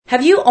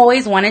Have you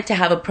always wanted to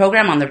have a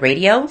program on the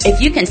radio? If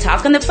you can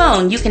talk on the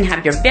phone, you can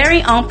have your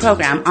very own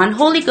program on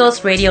Holy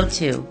Ghost Radio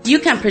too. You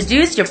can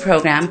produce your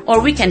program,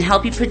 or we can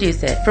help you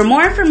produce it. For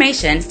more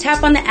information,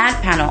 tap on the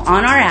ad panel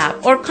on our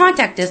app or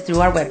contact us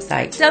through our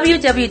website,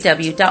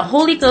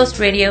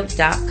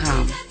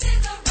 www.holyghostradio.com.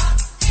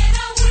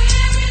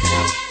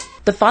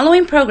 The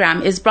following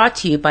program is brought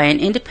to you by an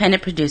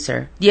independent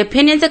producer. The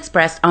opinions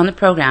expressed on the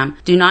program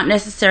do not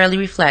necessarily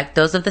reflect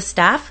those of the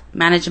staff,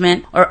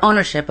 management, or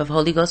ownership of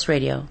Holy Ghost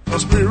Radio. The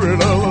Spirit of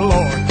the Lord,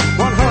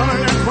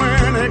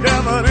 120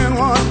 gathered in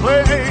one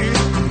place,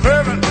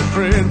 fervently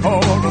praying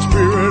for the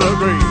Spirit of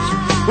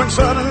grace. When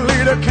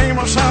suddenly there came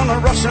a sound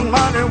of rushing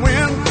mighty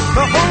wind,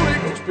 the Holy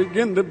Ghost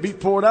began to be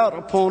poured out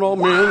upon all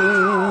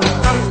men.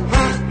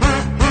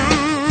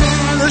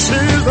 This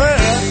is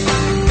that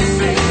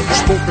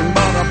spoken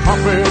by the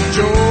prophet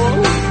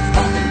Joel.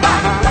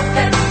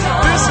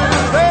 This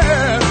is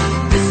that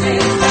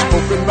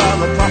spoken by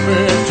the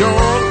prophet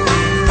Joel.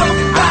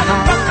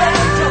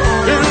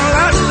 In the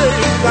last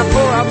days I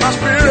pour out my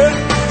Spirit,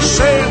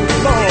 saith the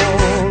Lord.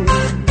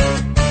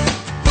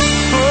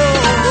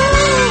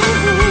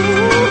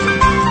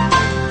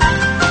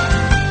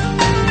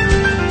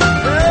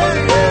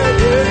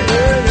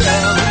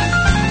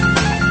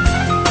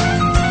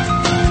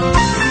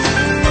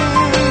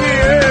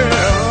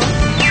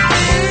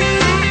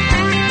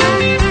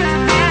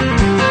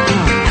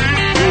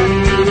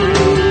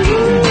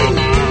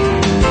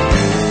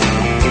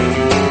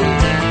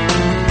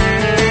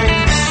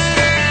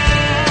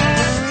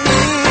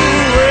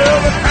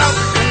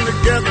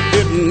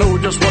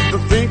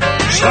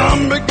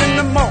 Some begin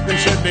to mock and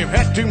said they've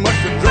had too much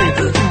to drink.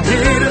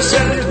 Peter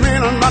said these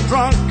men are not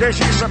drunk as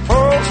you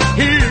suppose.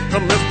 Here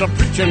comes the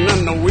preaching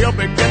and the wheel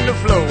began to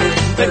flow.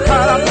 They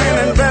cried out,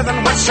 men and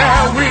brethren, what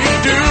shall we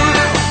do?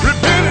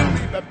 Repent and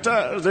be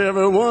baptized,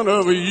 every one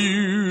of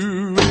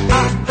you. This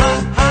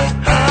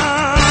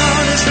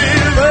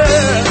is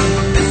that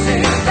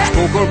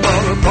spoke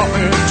about the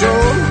prophet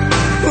Joel.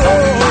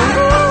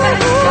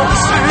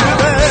 This is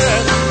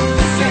that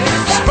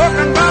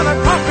spoken by the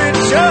prophet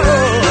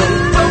Joel.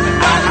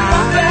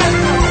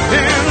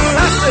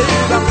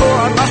 I pour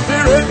out my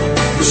Spirit,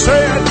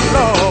 saith the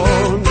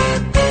Lord.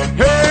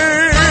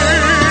 Hey,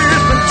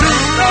 it's been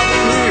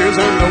 2,000 years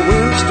and the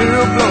wind's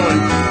still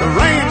blowing, the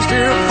rain's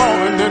still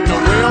falling and the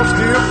well's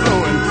still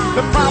flowing.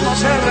 The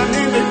promise hasn't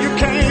ended, you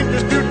can't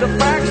dispute the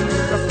facts.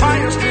 The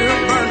fire's still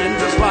burning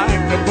just like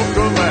the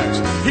book of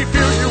Acts. He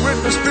fills you with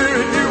the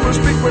Spirit, you will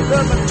speak with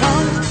other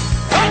tongues.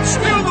 That's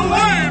still the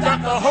way that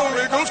the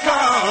Holy Ghost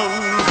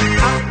comes.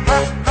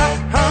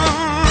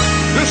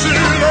 This is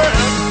it.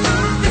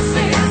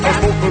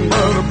 Spoken by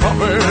the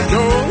prophet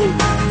Joel.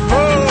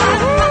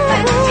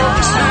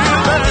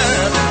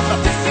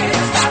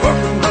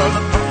 Spoken by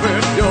the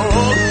prophet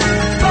Joel.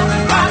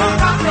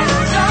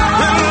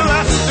 In the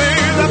last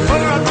days I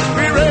pour out my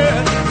Spirit,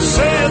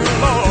 saith the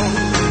Lord.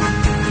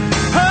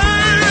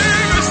 Hey,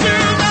 this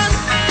is that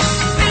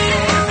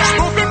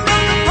spoken by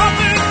the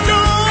prophet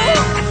Joel. This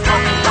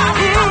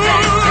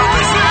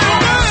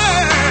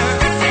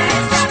is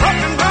that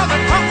spoken by the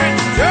prophet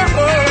Joel.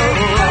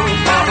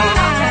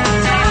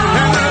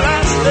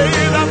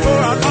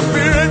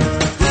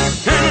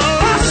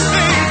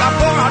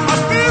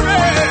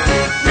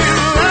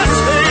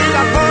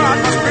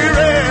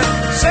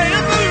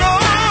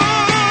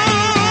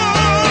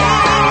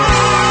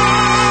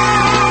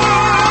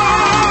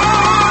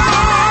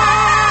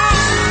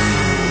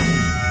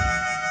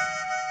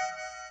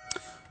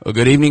 Well,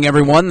 good evening,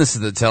 everyone. This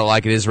is the Tell It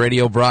Like It Is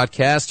radio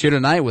broadcast here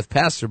tonight with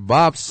Pastor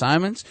Bob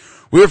Simons.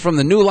 We're from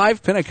the new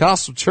Life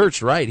Pentecostal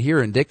Church right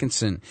here in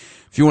Dickenson.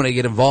 If you want to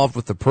get involved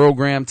with the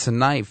program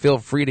tonight, feel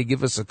free to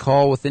give us a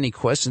call with any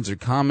questions or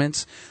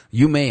comments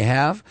you may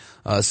have.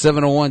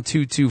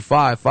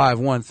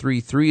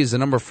 701-225-5133 is the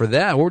number for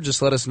that, or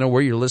just let us know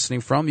where you're listening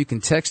from. You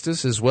can text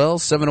us as well,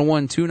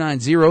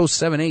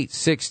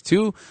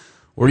 701-290-7862,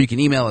 or you can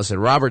email us at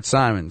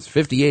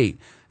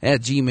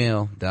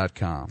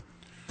robertsimons58@gmail.com.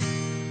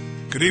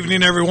 Good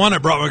evening, everyone. I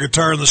brought my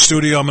guitar in the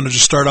studio. I'm going to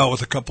just start out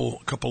with a couple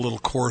little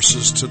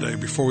choruses today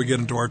before we get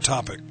into our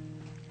topic.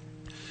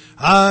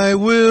 I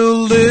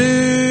will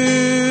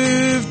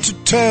live to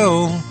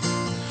tell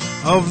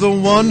of the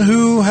one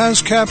who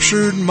has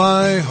captured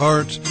my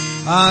heart.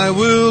 I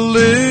will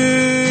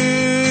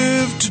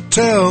live to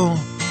tell.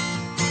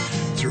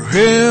 Through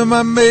him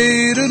I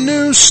made a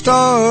new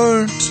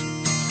start.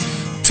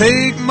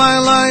 Take my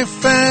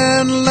life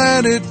and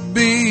let it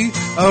be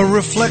a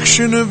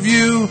reflection of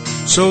you,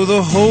 so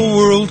the whole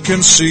world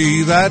can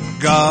see that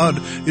God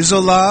is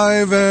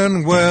alive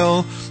and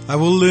well. I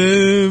will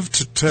live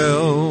to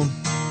tell.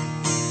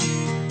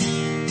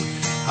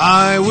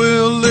 I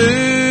will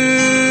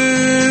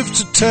live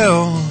to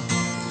tell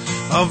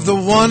of the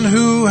one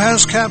who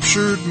has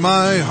captured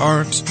my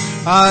heart.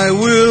 I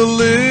will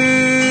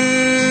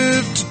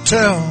live to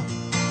tell.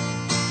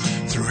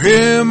 Through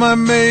him I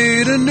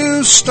made a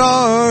new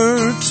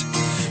start.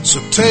 So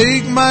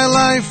take my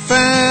life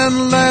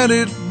and let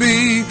it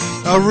be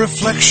a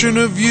reflection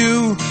of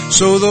you,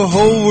 so the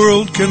whole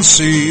world can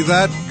see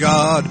that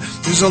God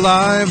is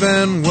alive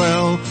and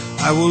well.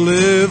 I will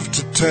live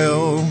to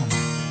tell.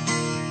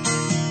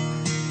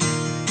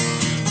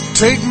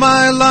 Take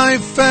my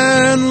life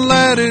and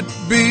let it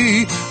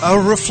be a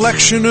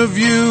reflection of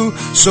you,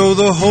 so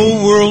the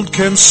whole world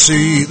can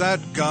see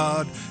that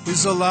God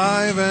is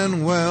alive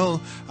and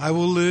well. I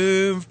will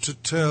live to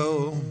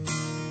tell.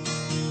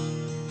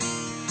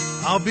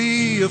 I'll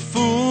be a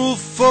fool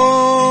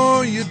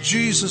for you,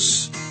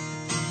 Jesus.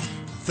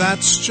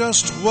 That's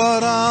just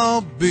what I'll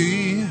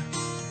be.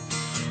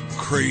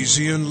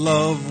 Crazy in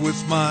love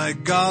with my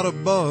God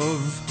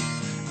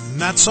above, and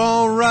that's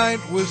all right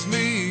with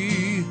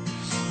me.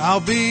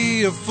 I'll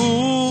be a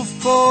fool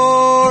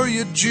for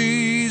you,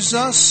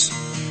 Jesus.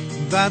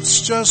 That's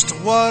just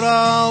what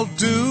I'll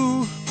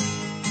do.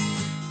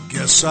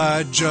 Guess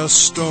I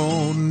just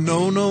don't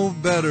know no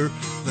better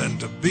than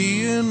to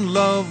be in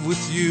love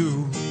with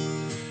you.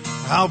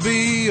 I'll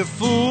be a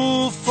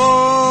fool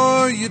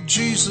for you,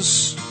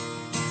 Jesus.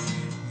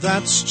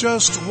 That's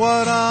just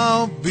what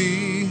I'll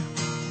be.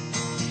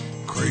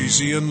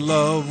 Crazy in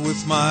love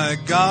with my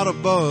God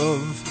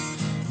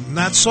above, and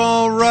that's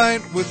all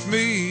right with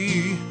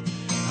me.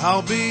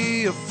 I'll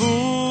be a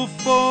fool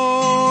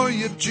for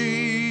you,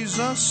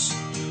 Jesus.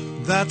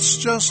 That's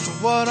just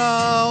what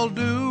I'll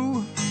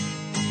do.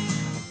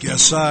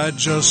 Guess I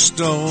just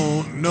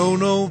don't know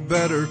no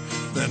better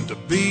than to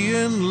be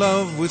in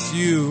love with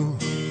you.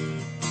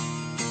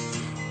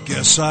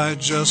 Guess I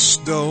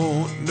just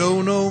don't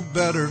know no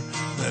better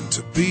than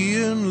to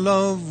be in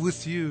love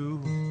with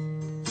you.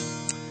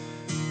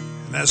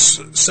 And as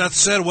Seth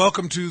said,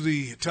 welcome to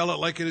the Tell It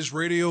Like It Is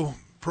radio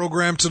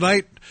program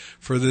tonight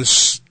for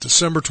this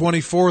December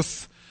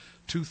 24th,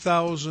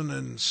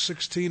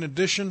 2016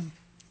 edition.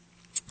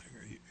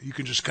 You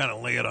can just kind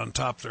of lay it on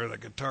top there,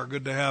 that guitar.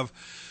 Good to have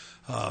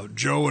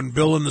Joe and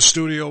Bill in the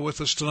studio with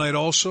us tonight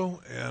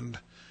also, and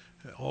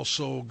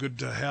also good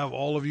to have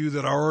all of you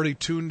that are already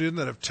tuned in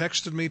that have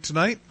texted me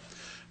tonight.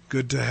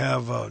 Good to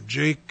have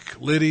Jake,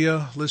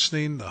 Lydia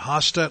listening, the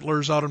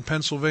Hostetlers out in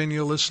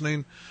Pennsylvania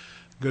listening.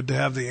 Good to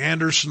have the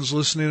Andersons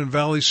listening in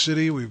Valley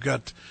City. We've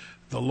got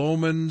the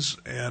Lomans,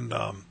 and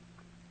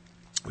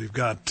we've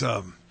got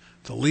the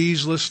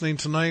Lees listening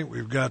tonight.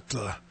 We've got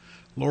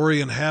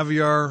Lori and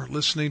Javier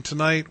listening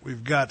tonight.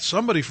 We've got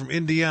somebody from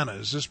Indiana.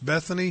 Is this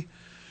Bethany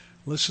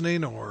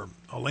listening or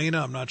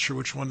Elena? I'm not sure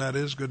which one that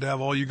is. Good to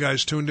have all you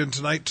guys tuned in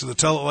tonight to the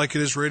Tell It Like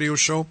It Is radio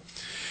show.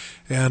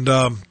 And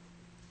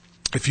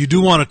if you do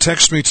want to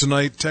text me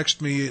tonight,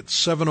 text me at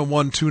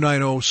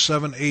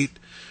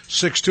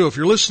 701-290-7862. If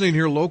you're listening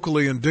here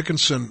locally in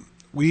Dickenson,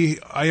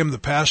 I am the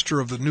pastor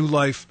of the New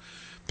Life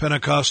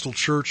Pentecostal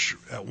Church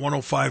at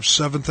 105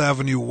 7th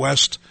Avenue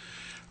West.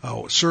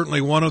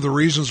 Certainly one of the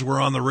reasons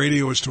we're on the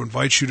radio is to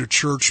invite you to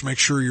church, make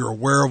sure you're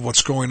aware of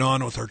what's going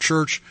on with our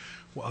church.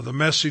 The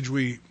message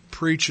we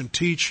preach and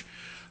teach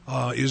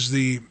is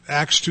the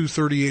Acts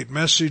 2:38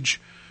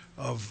 message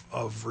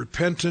of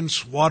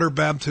repentance, water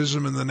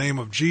baptism in the name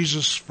of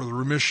Jesus for the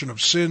remission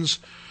of sins,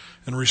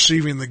 and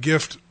receiving the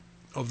gift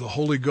of the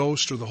Holy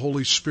Ghost or the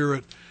Holy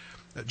Spirit,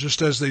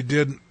 just as they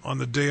did on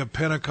the day of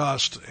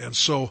Pentecost. And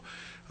so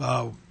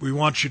we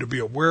want you to be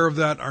aware of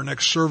that. Our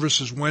next service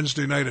is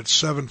Wednesday night at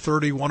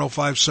 7:30,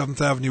 105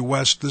 7th Avenue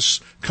West. This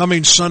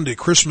coming Sunday,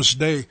 Christmas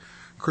Day,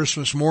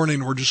 Christmas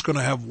morning, we're just going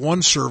to have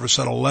one service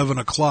at 11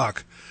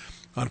 o'clock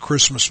on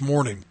Christmas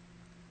morning.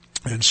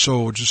 And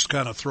so just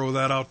kind of throw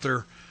that out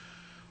there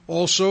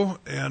also.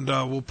 And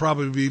we'll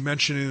probably be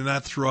mentioning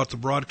that throughout the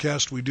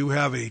broadcast. We do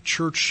have a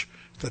church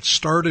that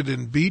started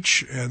in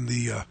Beach, and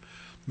the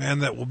man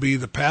that will be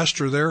the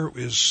pastor there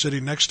is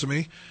sitting next to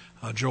me,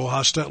 Joe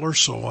Hostetler.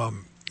 So,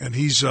 and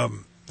he's,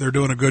 they're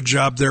doing a good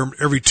job there.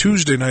 Every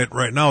Tuesday night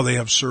right now they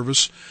have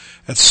service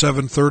at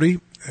 7:30,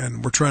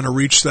 and we're trying to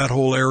reach that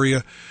whole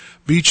area.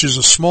 Beach is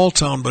a small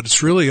town, but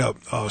it's really a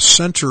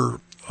center,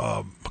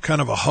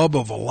 kind of a hub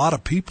of a lot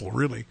of people,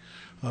 really.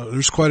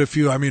 There's quite a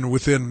few. I mean,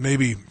 within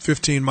maybe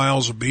 15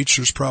 miles of Beach,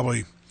 there's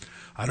probably,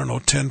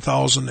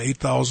 10,000,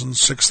 8,000,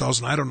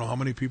 6,000. I don't know how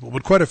many people,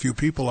 but quite a few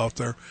people out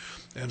there.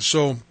 And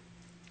so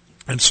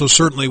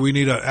certainly we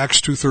need a Acts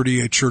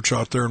 2:38 church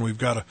out there, and we've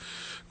got a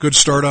good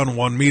start on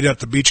one. Meet at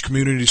the Beach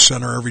Community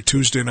Center every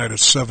Tuesday night at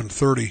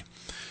 7:30.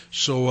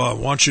 So I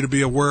want you to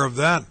be aware of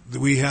that.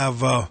 We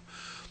have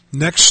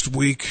next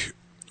week,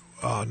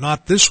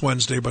 not this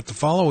Wednesday, but the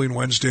following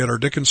Wednesday at our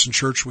Dickenson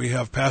Church, we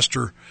have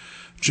Pastor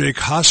Jake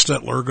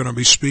Hostetler going to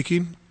be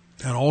speaking.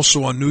 And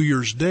also on New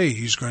Year's Day,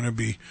 he's going to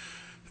be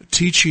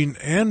teaching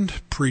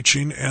and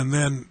preaching. And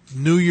then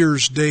New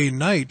Year's Day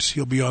night,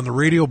 he'll be on the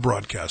radio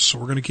broadcast. So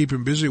we're going to keep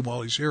him busy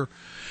while he's here.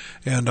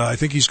 And I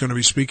think he's going to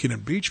be speaking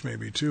in Beach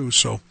maybe too.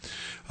 So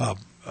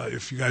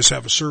if you guys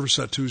have a service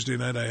that Tuesday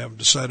night, I haven't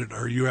decided,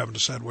 or you haven't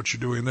decided what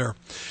you're doing there.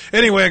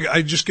 Anyway,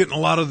 I just getting a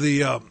lot of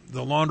the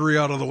laundry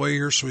out of the way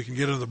here so we can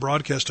get into the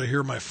broadcast. I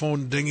hear my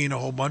phone dinging a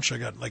whole bunch. I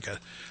got like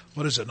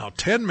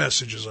 10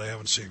 messages I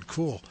haven't seen.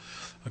 Cool.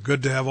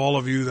 Good to have all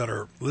of you that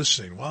are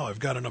listening. Wow, I've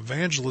got an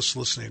evangelist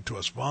listening to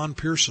us, Vaughn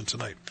Pearson,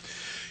 tonight.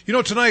 You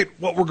know, tonight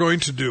what we're going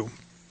to do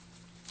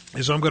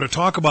is I'm going to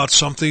talk about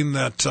something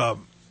that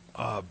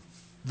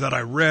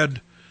I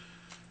read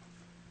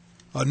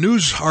a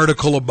news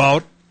article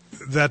about,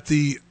 that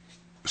the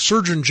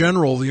Surgeon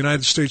General, the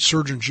United States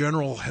Surgeon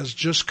General, has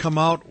just come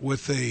out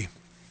with a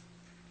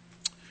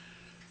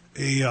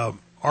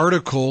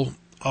article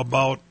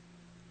about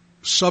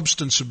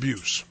substance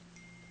abuse,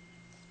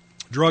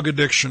 drug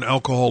addiction,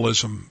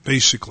 alcoholism,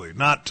 basically,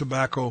 not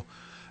tobacco,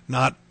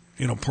 not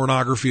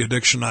pornography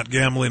addiction, not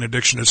gambling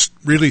addiction. It's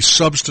really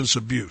substance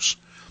abuse,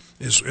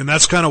 and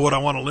that's kind of what I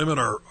want to limit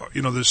our.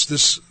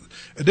 This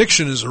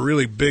addiction is a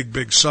really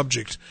big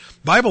subject.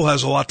 Bible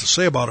has a lot to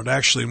say about it,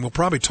 actually, and we'll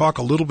probably talk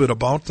a little bit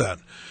about that.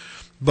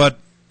 But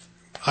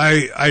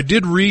I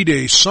did read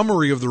a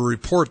summary of the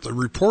report. The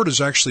report is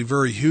actually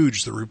very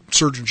huge, the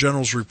Surgeon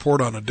General's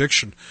report on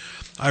addiction.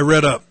 I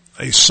read a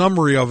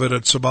summary of it.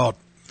 It's about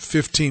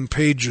 15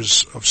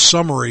 pages of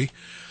summary.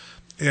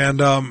 And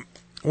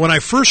when I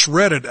first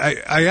read it,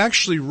 I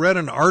actually read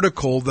an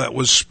article that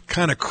was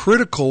kind of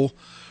critical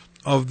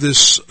of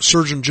this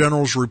Surgeon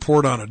General's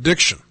report on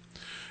addiction.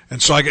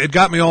 And so it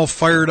got me all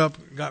fired up,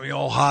 got me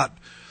all hot.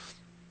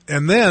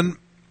 And then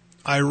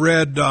I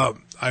read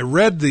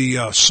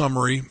the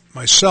summary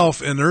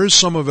myself, and there is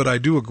some of it I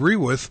do agree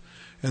with,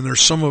 and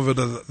there's some of it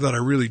that I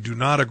really do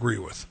not agree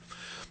with.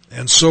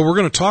 And so we're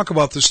going to talk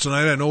about this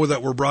tonight. I know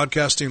that we're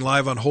broadcasting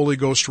live on Holy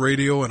Ghost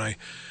Radio, and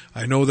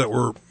I know that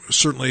we're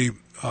certainly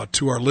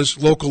to our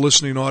local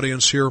listening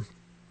audience here.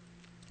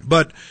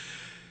 But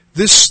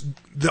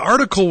the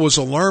article was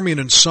alarming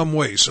in some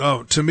ways.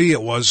 To me,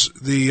 it was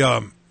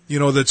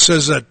that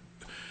says that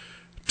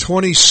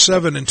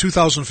in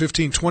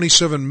 2015,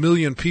 27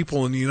 million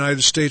people in the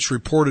United States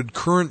reported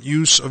current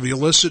use of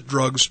illicit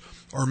drugs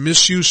or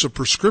misuse of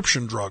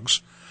prescription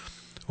drugs.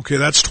 Okay,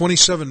 that's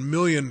 27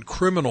 million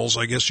criminals,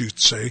 I guess you'd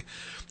say,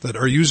 that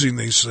are using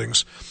these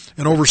things.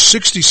 And over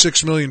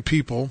 66 million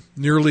people,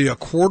 nearly a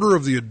quarter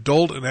of the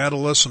adult and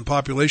adolescent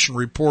population,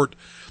 report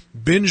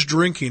binge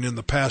drinking in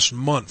the past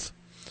month.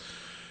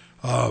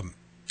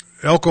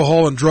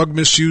 Alcohol and drug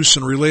misuse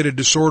and related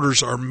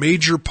disorders are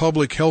major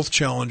public health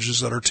challenges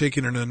that are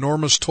taking an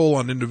enormous toll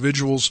on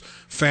individuals,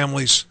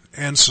 families,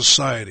 and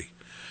society.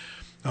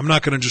 I'm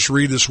not going to just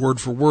read this word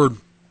for word,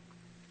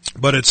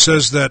 but it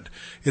says that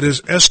it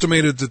is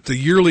estimated that the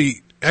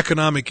yearly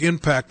economic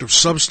impact of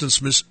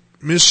substance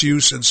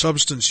misuse and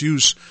substance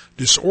use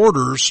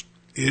disorders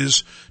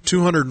is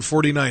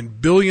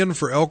 $249 billion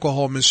for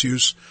alcohol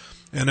misuse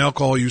and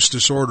alcohol use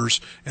disorders,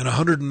 and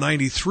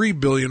 $193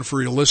 billion for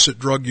illicit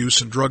drug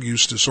use and drug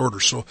use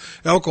disorders. So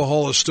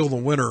alcohol is still the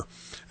winner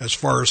as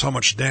far as how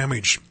much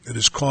damage it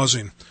is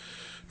causing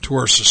to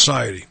our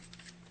society.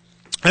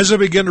 As I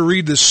began to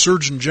read this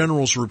Surgeon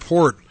General's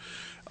report,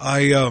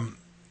 I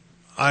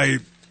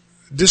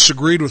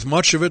disagreed with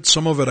much of it.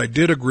 Some of it I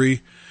did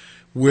agree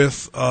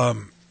with.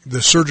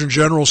 The Surgeon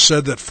General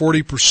said that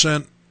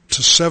 40%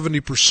 to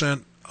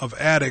 70% of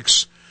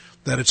addicts,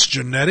 that it's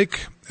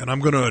genetic, and I'm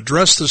going to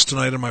address this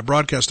tonight in my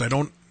broadcast. I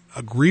don't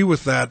agree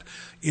with that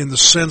in the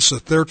sense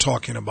that they're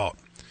talking about.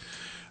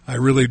 I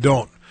really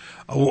don't.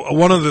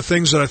 One of the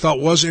things that I thought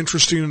was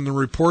interesting in the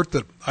report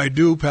that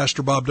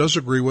Pastor Bob does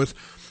agree with,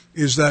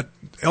 is that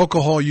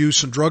alcohol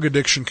use and drug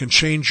addiction can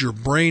change your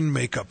brain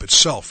makeup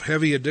itself.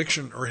 Heavy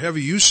addiction or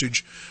heavy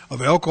usage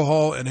of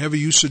alcohol and heavy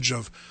usage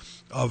of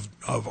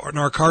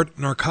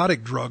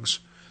narcotic drugs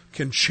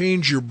can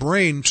change your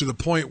brain to the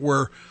point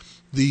where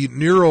the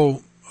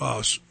neuro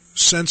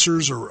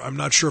sensors, or I'm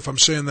not sure if I'm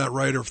saying that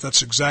right or if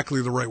that's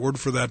exactly the right word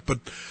for that, but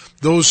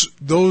those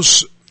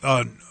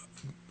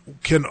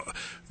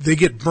they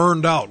get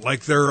burned out,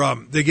 like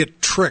they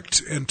get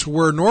tricked, and to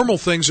where normal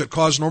things that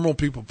cause normal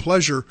people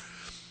pleasure,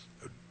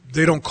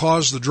 they don't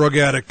cause the drug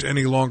addict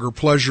any longer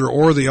pleasure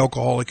or the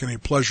alcoholic any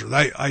pleasure.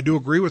 I do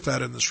agree with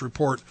that in this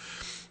report,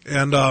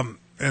 and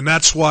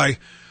that's why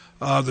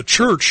the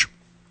church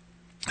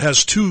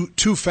has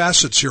two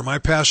facets here. My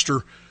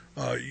pastor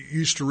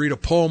used to read a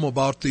poem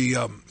about he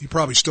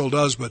probably still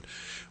does, but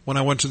when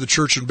I went to the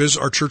church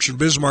our church in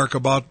Bismarck,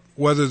 about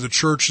whether the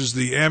church is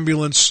the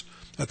ambulance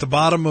at the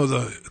bottom of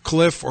the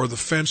cliff or the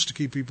fence to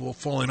keep people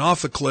falling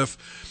off the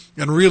cliff,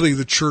 and really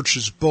the church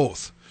is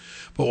both.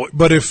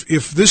 But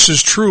if this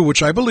is true,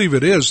 which I believe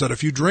it is, that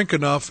if you drink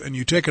enough and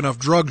you take enough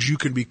drugs, you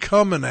can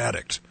become an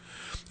addict.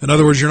 In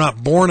other words, you're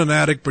not born an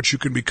addict, but you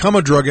can become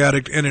a drug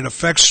addict, and it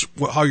affects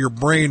how your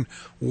brain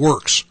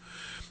works.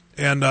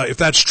 And if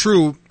that's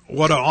true,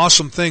 what an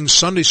awesome thing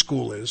Sunday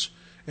school is,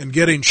 and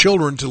getting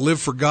children to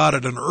live for God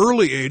at an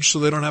early age so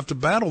they don't have to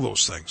battle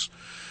those things.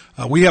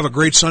 We have a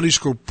great Sunday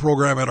school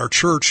program at our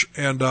church,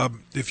 and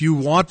if you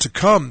want to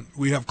come,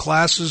 we have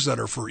classes that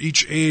are for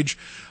each age,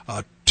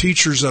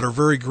 teachers that are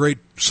very great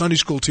Sunday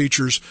school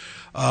teachers.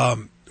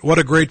 what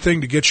a great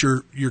thing to get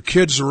your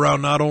kids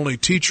around not only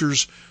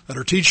teachers that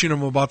are teaching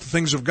them about the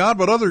things of God,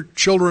 but other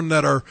children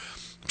that are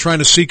trying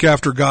to seek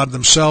after God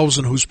themselves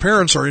and whose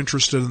parents are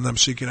interested in them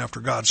seeking after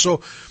God.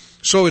 So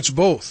it's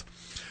both.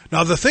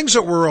 Now, the things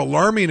that were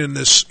alarming in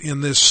this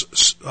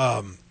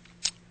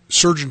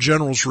Surgeon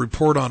General's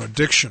report on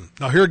addiction.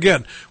 Now, here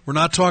again, we're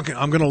not talking,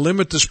 I'm going to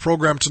limit this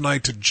program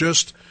tonight to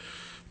just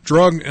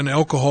drug and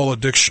alcohol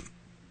addiction.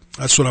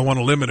 That's what I want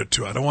to limit it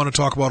to. I don't want to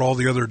talk about all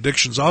the other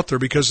addictions out there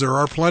because there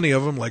are plenty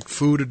of them, like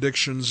food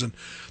addictions and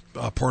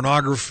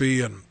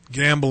pornography and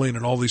gambling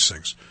and all these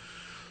things.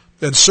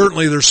 And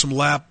certainly there's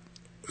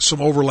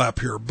some overlap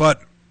here.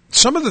 But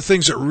some of the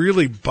things that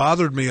really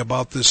bothered me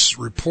about this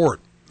report,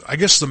 I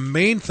guess the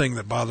main thing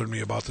that bothered me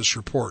about this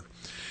report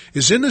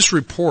is in this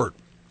report,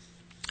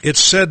 it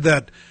said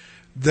that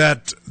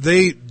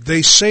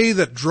they say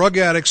that drug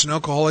addicts and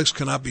alcoholics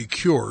cannot be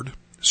cured,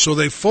 so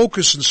they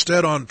focus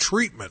instead on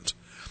treatment,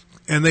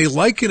 and they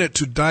liken it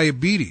to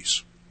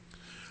diabetes.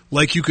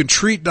 Like you can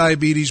treat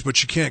diabetes,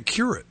 but you can't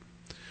cure it.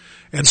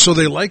 And so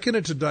they liken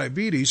it to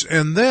diabetes,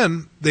 and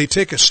then they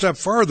take a step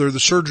farther.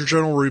 The Surgeon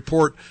General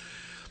report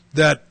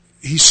that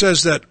he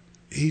says that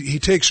he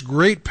takes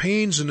great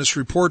pains in this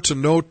report to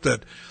note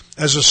that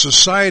as a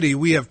society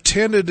we have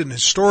tended and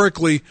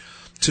historically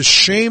to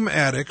shame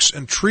addicts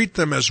and treat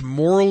them as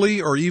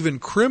morally or even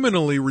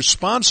criminally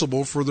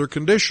responsible for their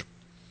condition.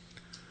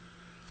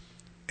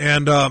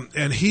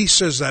 And he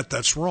says that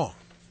that's wrong,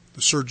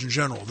 the Surgeon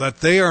General,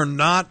 that they are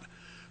not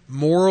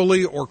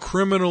morally or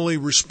criminally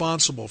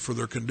responsible for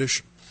their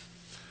condition.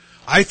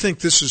 I think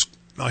this is,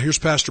 now here's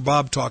Pastor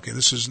Bob talking,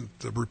 this isn't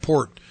the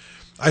report.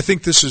 I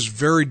think this is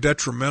very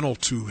detrimental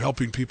to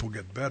helping people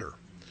get better.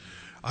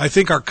 I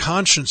think our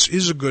conscience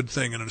is a good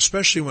thing, and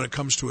especially when it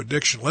comes to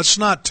addiction. Let's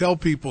not tell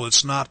people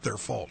it's not their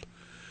fault.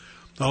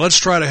 Now, let's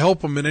try to help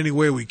them in any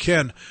way we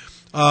can.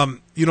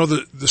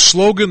 The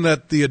slogan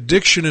that the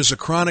addiction is a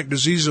chronic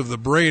disease of the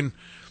brain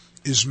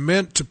is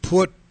meant to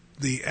put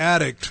the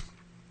addict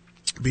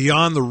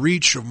beyond the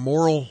reach of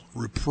moral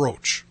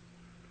reproach.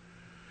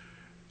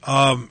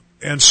 And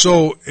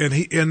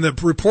the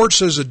report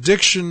says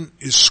addiction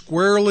is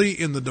squarely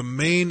in the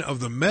domain of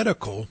the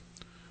medical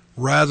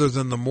rather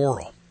than the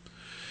moral.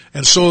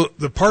 And so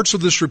the parts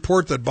of this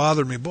report that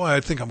bothered me, boy, I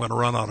think I'm going to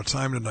run out of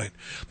time tonight.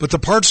 But the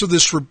parts of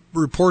this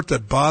report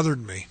that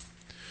bothered me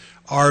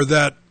are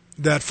that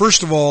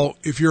first of all,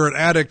 if you're an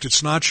addict,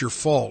 it's not your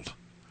fault.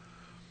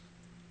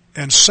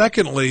 And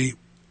secondly,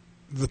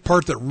 the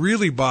part that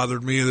really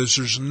bothered me is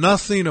there's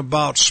nothing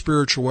about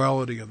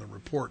spirituality in the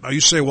report. Now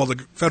you say, well,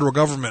 the federal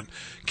government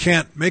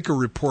can't make a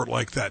report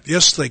like that.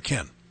 Yes, they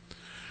can.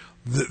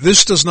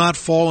 This does not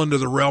fall into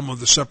the realm of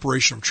the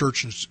separation of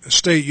church and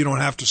state. You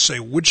don't have to say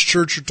which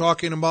church you're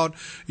talking about.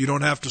 You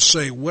don't have to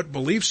say what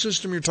belief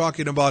system you're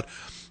talking about.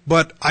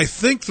 But I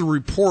think the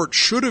report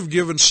should have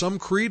given some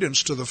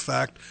credence to the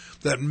fact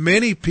that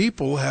many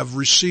people have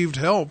received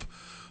help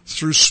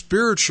through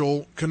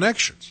spiritual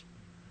connections.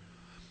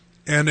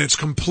 And it's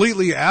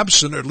completely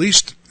absent, at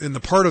least in the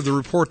part of the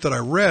report that I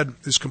read,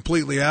 is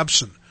completely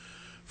absent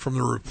from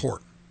the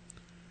report.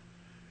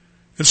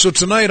 And so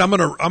tonight I'm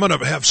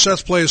gonna have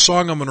Seth play a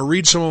song. I'm gonna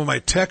read some of my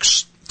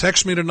texts.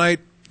 Text me tonight,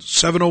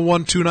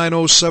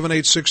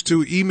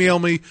 701-290-7862. Email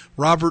me,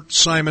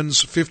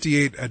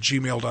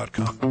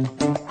 robertsimons58@gmail.com.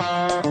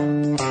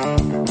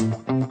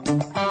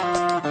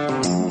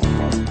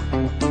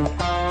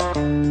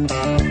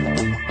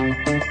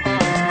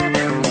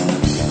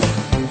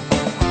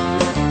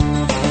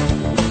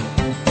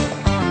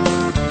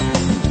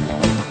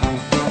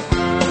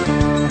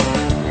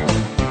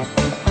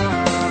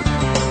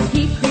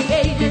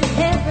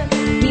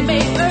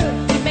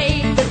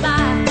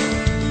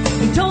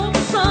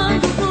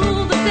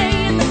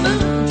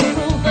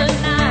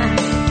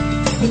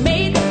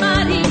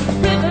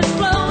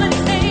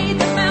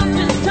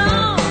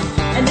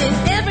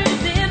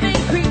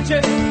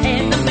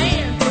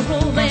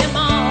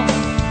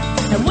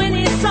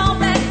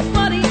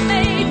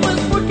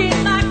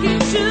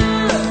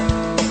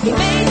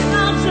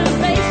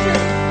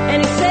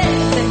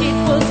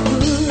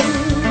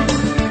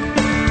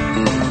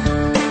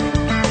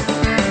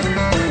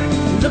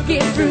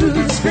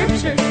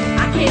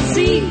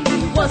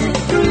 Wasn't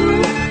true.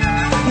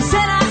 He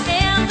said I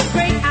am the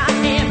great I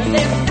am, and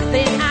there's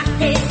nothing I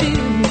can't do.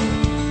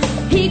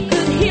 He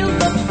could heal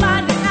the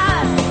blinded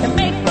eyes and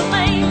make the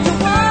lame to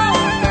walk.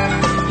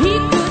 He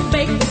could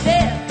make the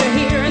deaf to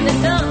hear and the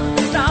dumb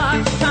to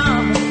start to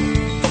talk.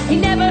 He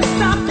never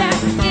stopped at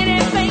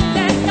anything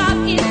that got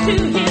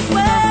into his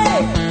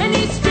way, and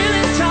he's still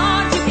in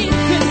charge and in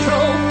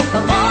control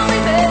of all we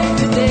day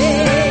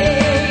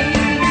today.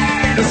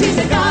 'Cause he's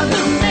the God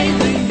who made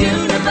the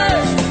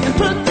universe and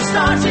put the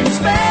stars in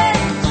space.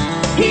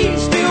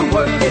 He's still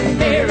working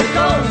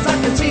miracles.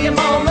 I can see him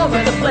all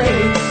over the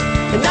place.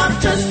 And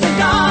not just the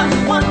God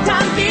who one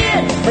time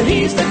did, but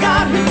he's the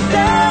God who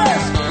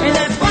does. And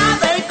that's why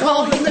they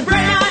call him the great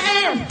I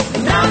am,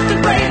 and not the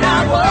great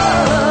I was.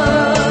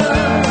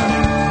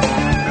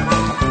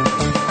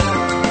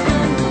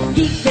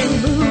 He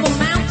can move a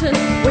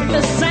mountain with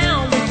the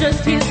sound of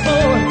just his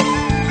voice.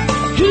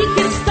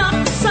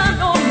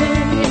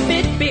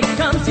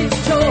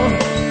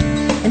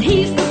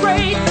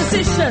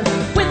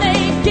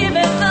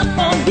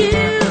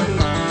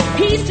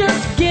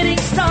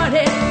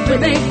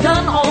 they've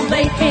done all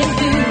they can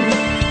do.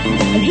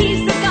 And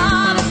he's the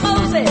God of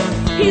Moses,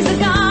 he's the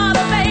God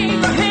of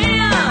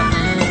Abraham,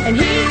 and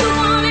he's the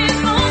one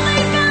and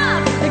only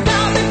God, the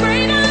God, the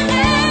great I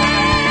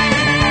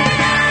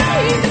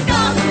am. He's the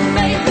God who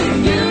made the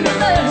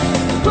universe,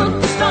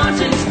 put the stars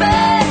in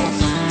space.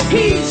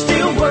 He's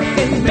still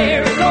working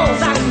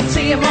miracles, I can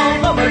see him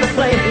all over the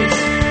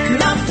place.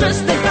 Not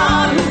just the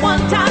God who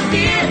one time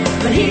did,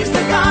 but he's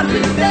the God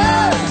who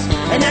does.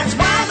 And that's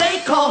why they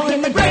call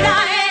him the great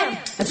I am.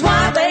 That's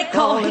why they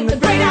call him the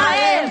great I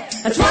am.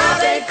 That's why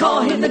they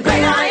call him the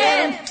great I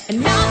am.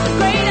 And not the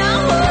great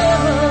I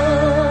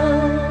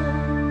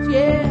was.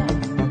 Yeah.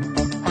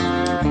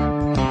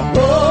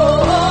 Oh,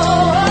 oh,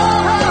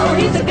 oh, oh.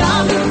 He's the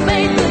God who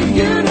made the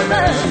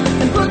universe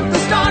and put the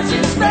stars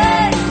in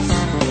space.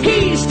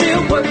 He's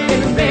still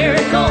working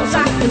miracles,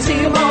 I can see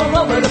him all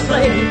over the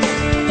place.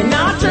 And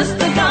not just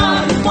the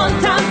God who one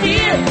time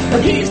did,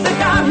 but he's the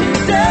God who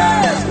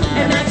does.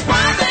 And that's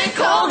why they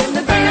call him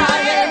the great I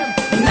am,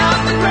 and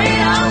not the great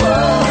I was.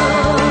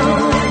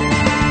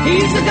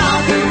 He's the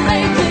God who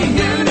made the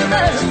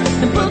universe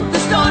and put the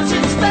stars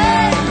in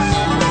space.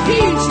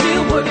 He's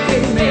still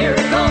working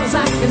miracles,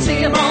 I can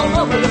see him all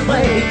over the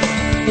place.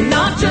 And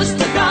not just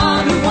the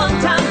God who one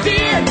time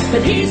did,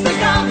 but he's the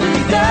God who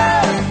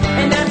does.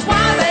 And that's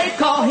why they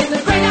call him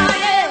the great I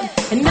am,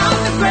 and not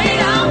the great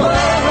I was.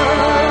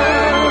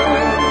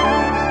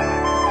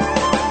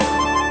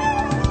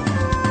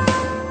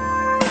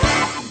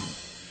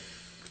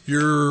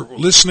 You're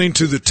listening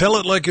to the Tell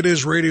It Like It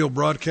Is radio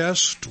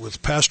broadcast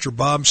with Pastor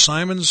Bob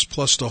Simons,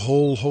 plus the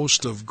whole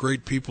host of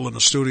great people in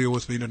the studio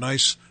with me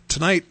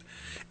tonight.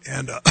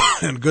 And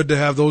good to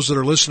have those that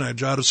are listening. I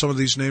jotted some of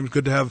these names.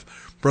 Good to have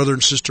Brother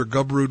and Sister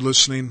Gubrud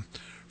listening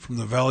from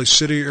the Valley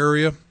City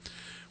area.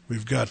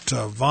 We've got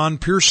Von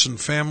Pearson,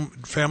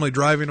 family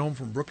driving home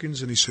from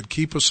Brookings, and he said,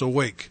 keep us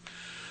awake.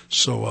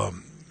 So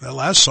that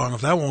last song,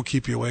 if that won't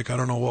keep you awake, I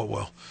don't know what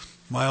will.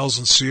 Miles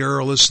and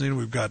Sierra listening.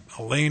 We've got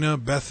Elena,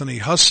 Bethany,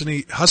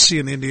 Hussey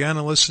in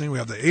Indiana listening. We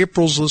have the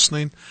Aprils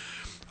listening.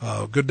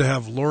 Good to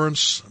have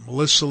Lawrence,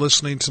 Melissa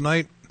listening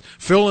tonight.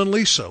 Phil and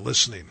Lisa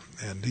listening,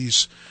 and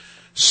he's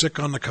sick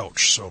on the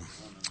couch.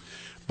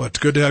 But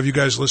good to have you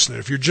guys listening.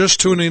 If you're just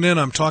tuning in,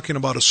 I'm talking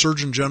about a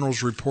Surgeon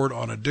General's report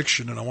on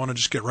addiction, and I want to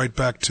just get right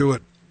back to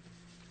it.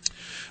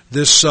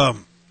 This, I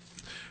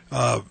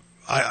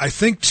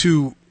think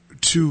to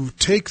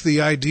take the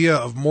idea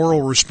of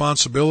moral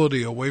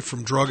responsibility away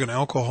from drug and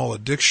alcohol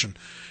addiction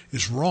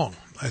is wrong.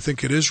 I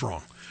think it is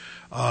wrong.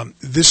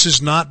 This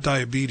is not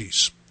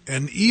diabetes.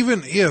 And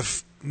even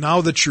if,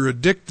 now that you're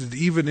addicted,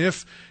 even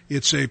if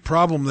it's a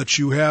problem that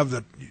you have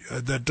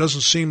that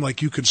doesn't seem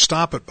like you can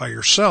stop it by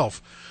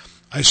yourself,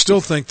 I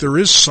still think there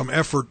is some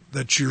effort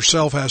that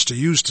yourself has to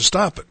use to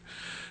stop it.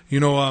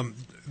 I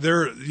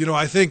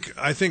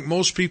think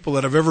most people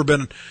that have ever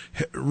been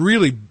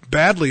really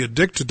badly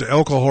addicted to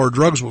alcohol or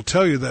drugs will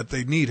tell you that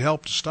they need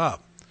help to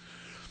stop.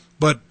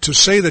 But to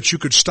say that you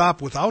could stop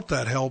without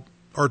that help,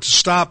 or to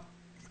stop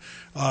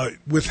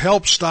with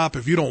help stop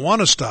if you don't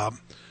want to stop,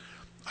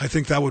 I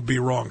think that would be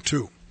wrong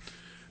too.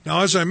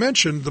 Now, as I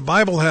mentioned, the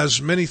Bible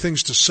has many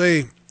things to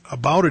say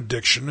about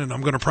addiction, and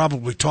I'm going to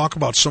probably talk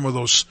about some of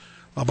those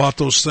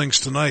things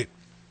tonight.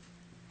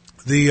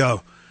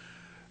 Now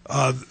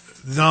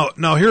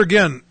here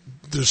again,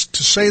 to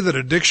say that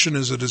addiction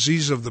is a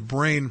disease of the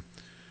brain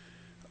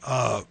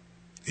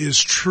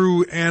is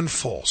true and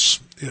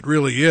false. It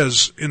really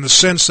is, in the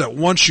sense that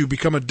once you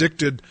become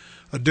addicted,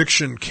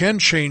 addiction can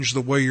change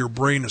the way your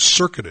brain is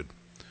circuited.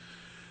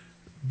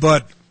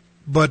 But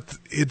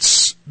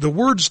it's the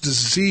words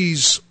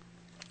disease,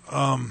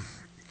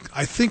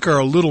 I think, are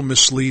a little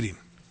misleading.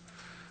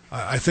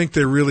 I think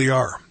they really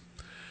are.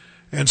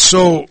 And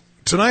so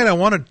tonight I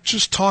want to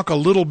just talk a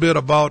little bit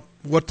about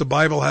what the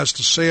Bible has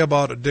to say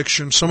about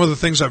addiction. Some of the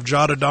things I've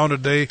jotted down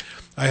today.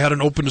 I had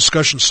an open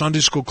discussion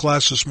Sunday school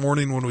class this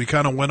morning when we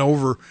kind of went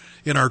over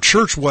in our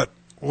church what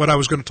I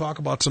was going to talk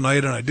about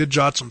tonight, and I did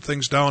jot some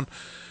things down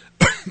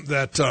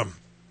that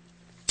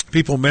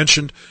people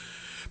mentioned.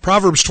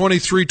 Proverbs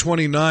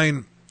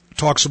 23:29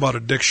 talks about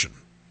addiction.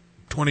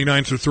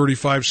 29 through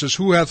 35 says,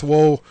 Who hath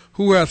woe?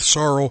 Who hath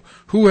sorrow?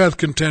 Who hath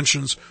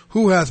contentions?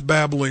 Who hath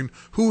babbling?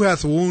 Who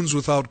hath wounds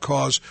without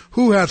cause?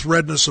 Who hath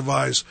redness of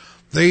eyes?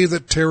 They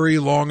that tarry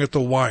long at the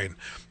wine,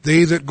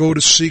 they that go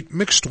to seek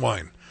mixed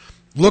wine.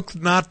 Look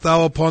not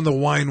thou upon the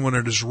wine when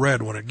it is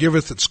red, when it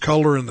giveth its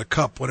color in the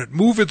cup, when it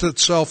moveth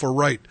itself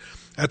aright.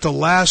 At the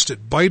last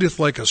it biteth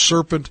like a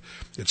serpent,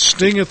 it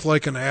stingeth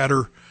like an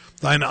adder.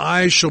 Thine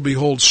eyes shall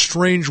behold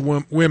strange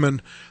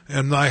women,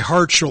 and thy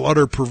heart shall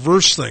utter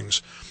perverse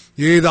things.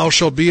 Yea, thou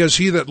shalt be as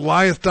he that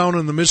lieth down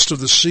in the midst of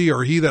the sea,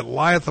 or he that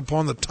lieth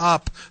upon the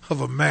top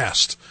of a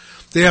mast.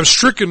 They have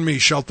stricken me,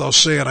 shalt thou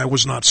say, and I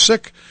was not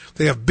sick.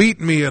 They have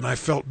beaten me, and I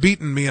felt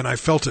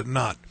it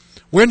not.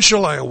 When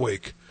shall I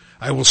awake?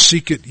 I will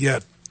seek it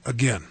yet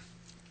again.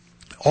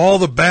 All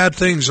the bad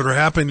things that are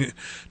happening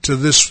to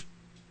this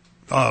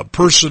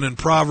person in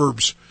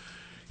Proverbs,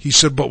 he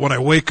said, but when I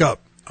wake up,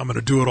 I'm going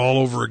to do it all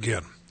over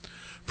again.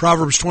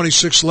 Proverbs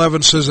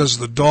 26:11 says, "As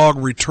the dog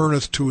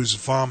returneth to his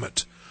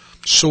vomit,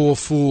 so a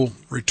fool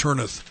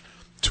returneth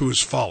to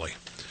his folly."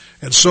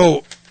 And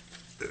so,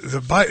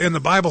 the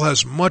Bible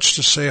has much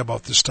to say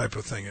about this type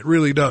of thing. It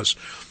really does.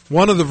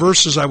 One of the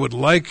verses I would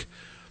like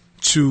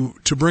to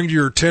bring to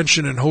your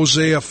attention in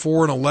Hosea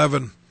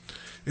 4:11,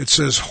 it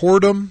says,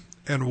 "Whoredom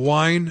and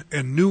wine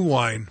and new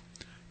wine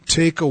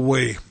take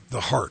away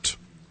the heart."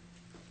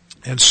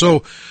 And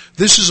so,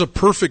 this is a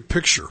perfect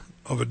picture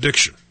of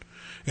addiction.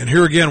 And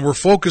here again, we're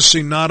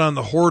focusing not on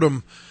the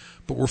whoredom,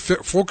 but we're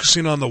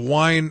focusing on the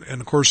wine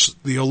and, of course,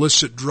 the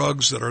illicit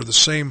drugs that are the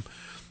same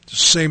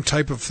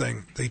type of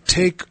thing. They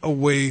take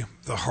away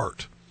the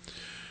heart.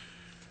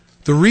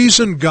 The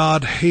reason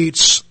God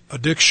hates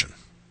addiction.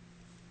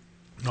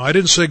 Now, I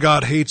didn't say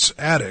God hates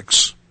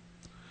addicts,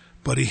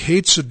 but he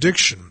hates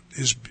addiction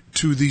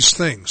to these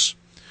things,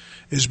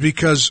 is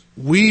because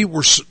we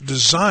were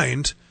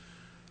designed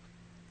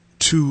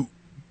to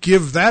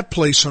give that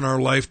place in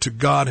our life to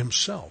God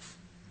himself.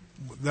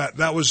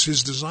 That was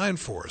his design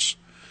for us.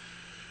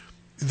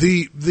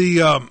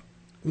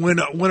 When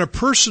a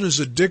person is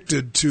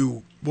addicted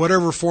to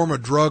whatever form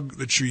of drug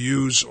that you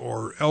use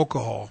or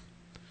alcohol,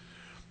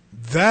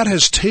 that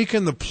has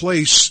taken the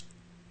place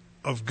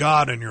of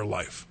God in your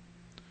life.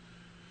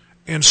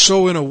 And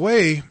so in a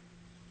way,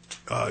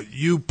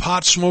 you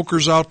pot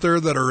smokers out there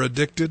that are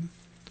addicted,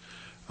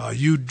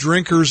 you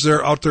drinkers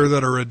there out there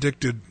that are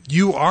addicted,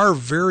 you are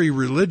very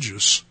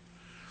religious,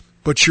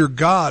 but your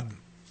God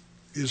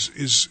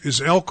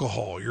is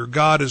alcohol. Your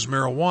God is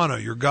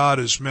marijuana. Your God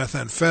is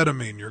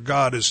methamphetamine. Your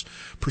God is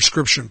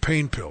prescription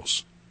pain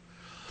pills.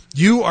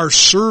 You are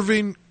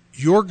serving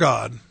your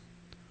God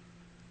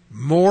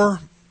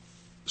more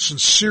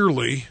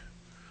sincerely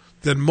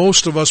than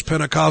most of us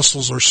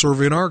Pentecostals are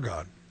serving our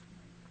God.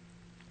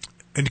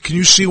 And can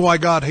you see why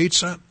God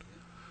hates that?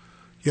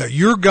 Yeah,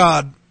 your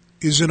God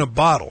is in a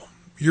bottle.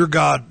 Your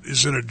God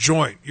is in a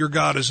joint. Your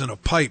God is in a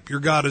pipe. Your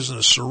God is in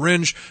a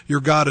syringe.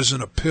 Your God is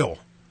in a pill.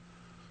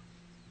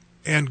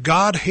 And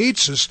God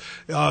hates us.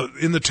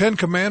 In the Ten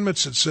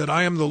Commandments it said,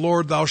 "I am the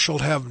Lord, thou shalt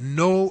have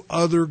no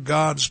other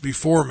gods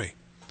before me."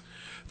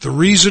 The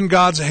reason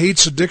God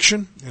hates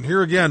addiction, and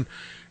here again,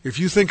 if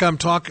you think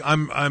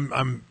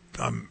I'm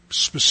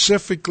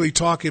specifically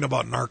talking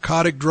about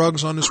narcotic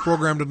drugs on this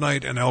program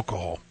tonight and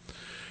alcohol.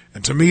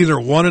 And to me, they're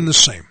one and the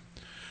same.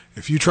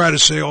 If you try to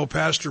say, "Oh,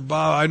 Pastor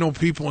Bob, I know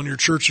people in your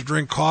church that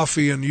drink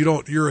coffee and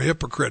you're a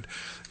hypocrite,"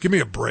 give me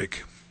a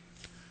break.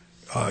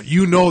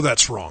 You know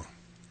that's wrong.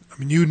 I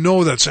mean, you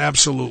know that's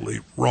absolutely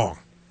wrong.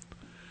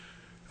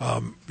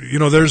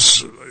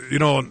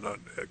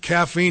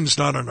 Caffeine's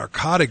not a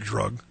narcotic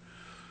drug,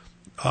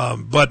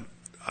 but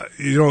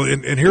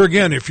and here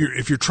again, if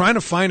you're trying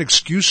to find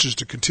excuses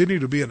to continue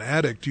to be an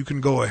addict, you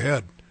can go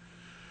ahead.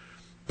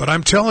 But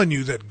I'm telling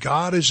you that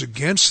God is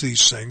against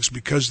these things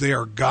because they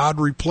are God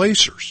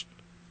replacers.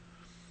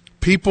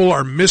 People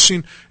are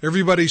missing.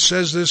 Everybody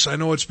says this. I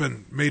know it's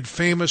been made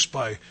famous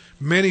by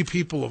many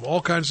people of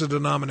all kinds of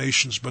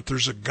denominations, but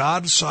there's a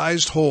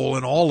God-sized hole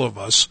in all of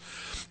us,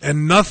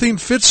 and nothing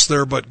fits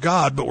there but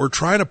God, but we're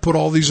trying to put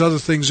all these other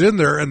things in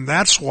there, and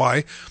that's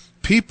why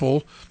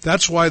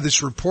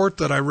this report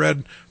that I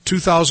read,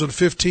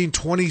 2015,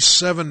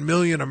 27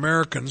 million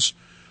Americans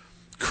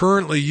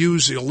currently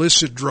use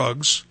illicit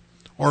drugs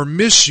or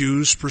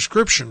misuse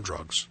prescription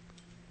drugs.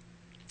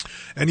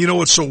 And you know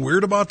what's so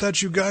weird about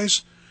that, you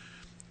guys,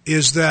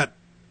 is that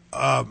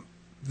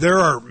there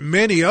are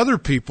many other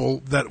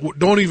people that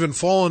don't even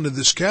fall into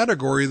this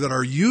category that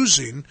are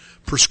using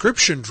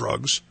prescription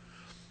drugs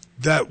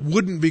that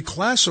wouldn't be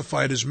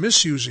classified as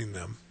misusing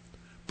them,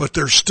 but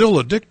they're still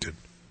addicted.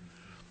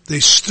 They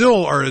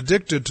still are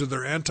addicted to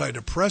their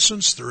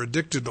antidepressants. They're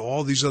addicted to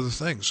all these other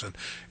things.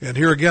 And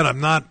here again,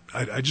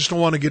 I just don't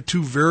want to get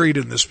too varied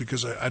in this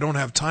because I don't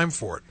have time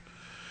for it.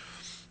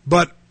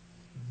 But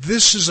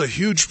this is a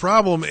huge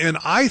problem, and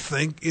I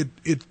think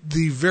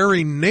the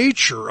very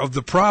nature of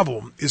the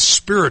problem is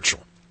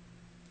spiritual.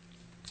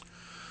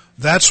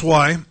 That's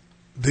why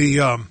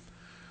the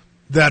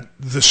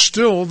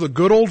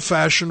good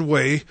old-fashioned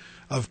way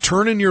of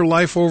turning your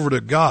life over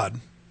to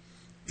God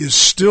is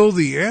still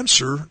the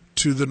answer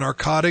to the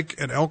narcotic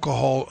and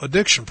alcohol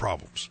addiction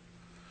problems.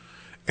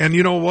 And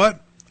you know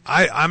what?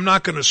 I'm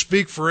not going to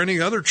speak for any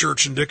other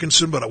church in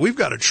Dickenson, but we've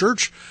got a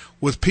church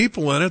with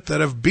people in it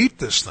that have beat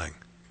this thing.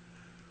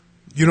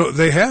 You know,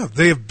 they have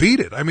beat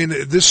it. I mean,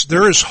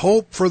 there is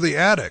hope for the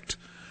addict.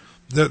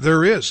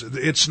 There is.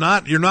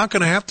 You're not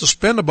going to have to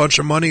spend a bunch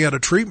of money at a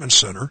treatment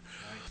center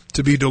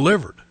to be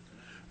delivered.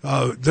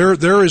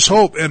 There is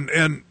hope.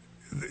 And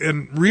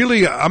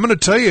really, I'm going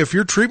to tell you, if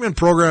your treatment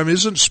program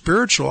isn't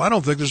spiritual, I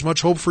don't think there's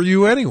much hope for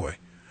you anyway.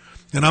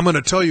 And I'm going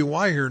to tell you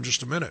why here in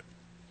just a minute.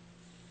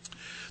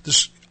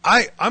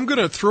 I'm going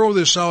to throw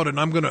this out, and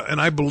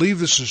I believe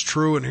this is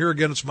true. And here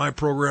again, it's my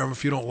program.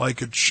 If you don't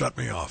like it, shut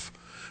me off.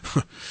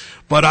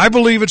 But I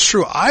believe it's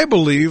true. I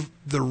believe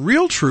the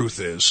real truth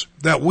is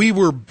that we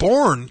were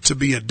born to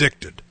be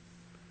addicted.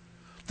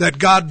 That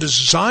God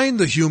designed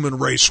the human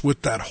race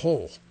with that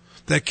hole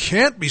that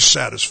can't be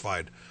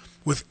satisfied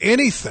with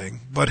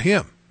anything but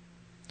Him.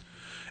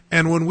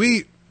 And when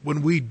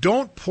we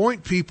don't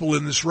point people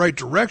in this right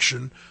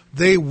direction,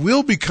 they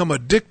will become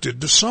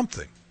addicted to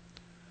something.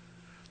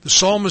 The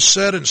psalmist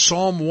said in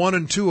Psalm 1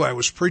 and 2, I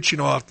was preaching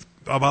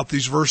about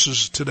these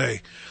verses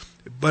today,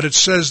 but it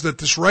says that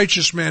this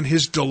righteous man,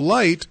 his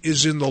delight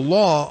is in the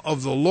law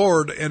of the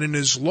Lord, and in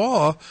his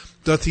law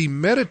doth he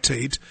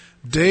meditate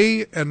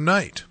day and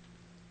night.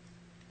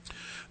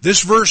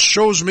 This verse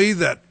shows me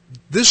that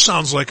this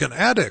sounds like an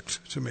addict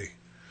to me.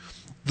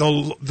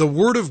 The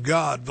Word of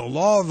God, the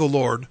law of the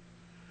Lord,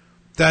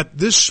 that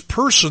this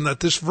person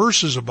that this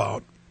verse is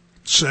about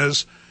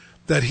says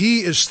that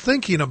he is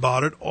thinking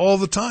about it all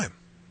the time.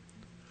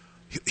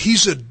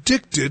 He's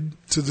addicted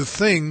to the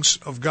things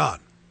of God.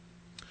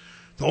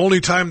 The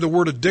only time the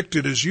word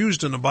addicted is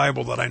used in the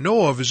Bible that I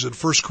know of is in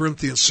 1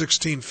 Corinthians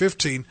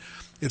 16:15.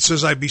 It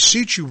says, I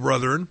beseech you,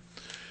 brethren,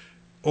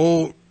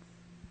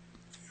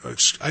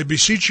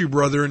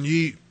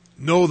 ye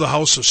know the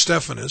house of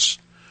Stephanas,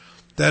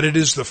 that it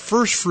is the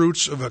first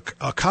fruits of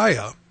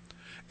Achaia,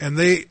 and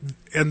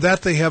that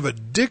they have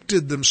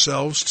addicted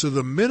themselves to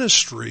the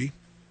ministry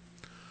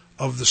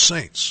of the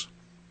saints.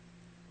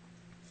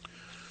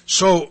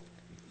 So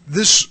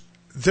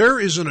there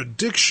is an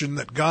addiction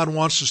that God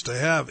wants us to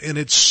have, and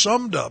it's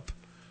summed up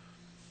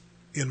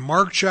in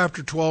Mark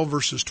chapter 12,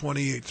 verses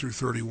 28 through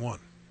 31,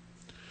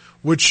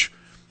 which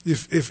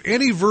if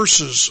any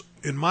verses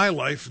in my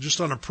life,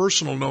 just on a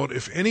personal note,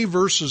 if any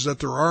verses that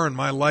there are in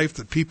my life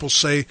that people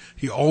say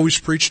he always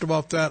preached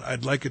about that,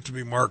 I'd like it to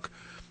be Mark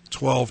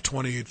 12,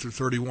 28 through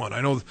 31.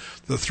 I know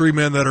the three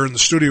men that are in the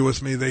studio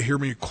with me, they hear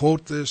me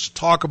quote this,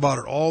 talk about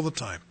it all the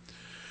time.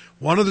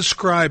 One of the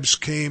scribes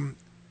came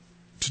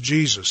to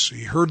Jesus.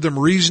 He heard them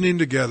reasoning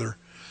together.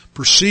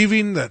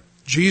 Perceiving that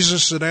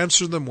Jesus had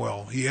answered them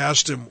well, he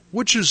asked him,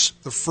 which is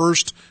the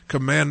first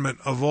commandment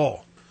of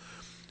all?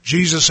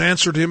 Jesus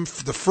answered him,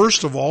 the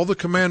first of all the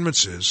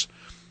commandments is,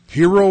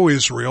 Hear, O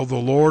Israel, the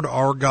Lord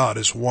our God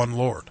is one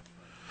Lord.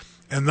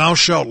 And thou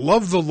shalt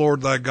love the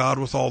Lord thy God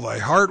with all thy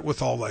heart, with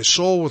all thy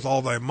soul, with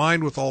all thy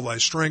mind, with all thy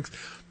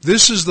strength.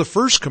 This is the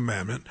first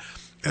commandment.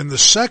 And the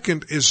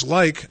second is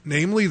like,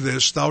 namely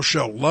this, thou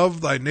shalt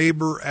love thy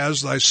neighbor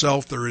as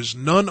thyself. There is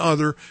none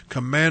other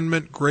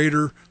commandment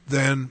greater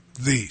than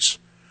these.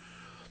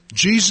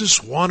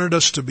 Jesus wanted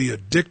us to be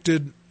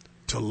addicted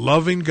to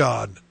loving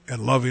God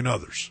and loving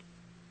others.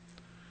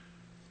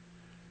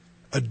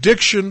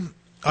 Addiction,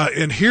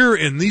 and here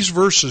in these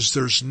verses,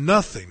 there's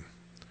nothing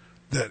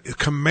that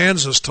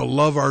commands us to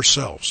love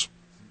ourselves.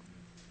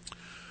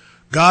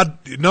 God,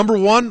 number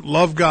one,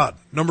 love God.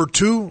 Number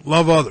two,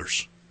 love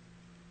others.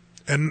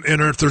 And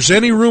if there's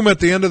any room at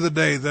the end of the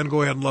day, then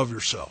go ahead and love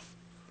yourself.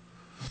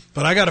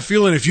 But I got a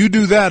feeling if you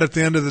do that at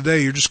the end of the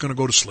day, you're just going to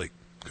go to sleep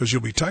because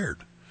you'll be tired.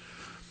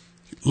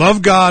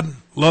 Love God,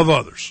 love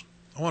others.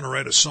 I want to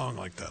write a song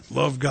like that.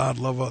 Love God,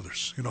 love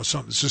others. You know,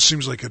 something. It just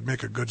seems like it'd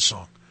make a good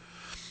song.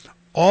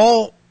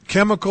 All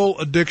chemical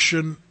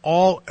addiction,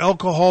 all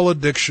alcohol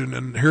addiction,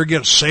 and here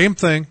again, same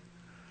thing.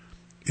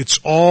 It's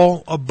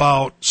all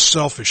about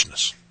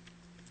selfishness.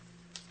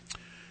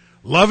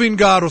 Loving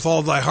God with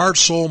all thy heart,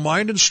 soul,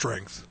 mind, and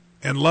strength,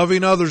 and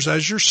loving others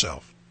as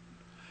yourself.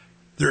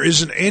 There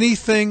isn't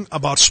anything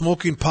about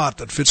smoking pot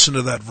that fits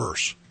into that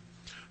verse.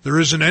 There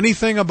isn't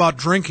anything about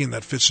drinking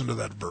that fits into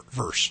that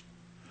verse.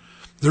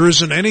 There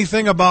isn't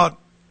anything about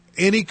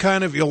any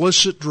kind of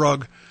illicit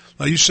drug.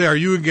 Now you say, are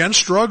you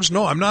against drugs?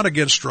 No, I'm not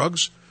against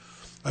drugs.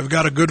 I've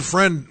got a good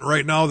friend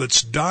right now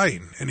that's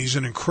dying, and he's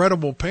in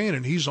incredible pain,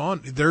 and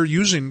they're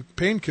using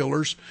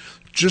painkillers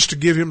just to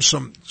give him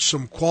some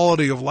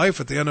quality of life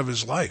at the end of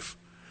his life.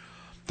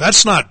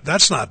 That's not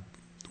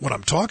what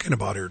I'm talking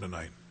about here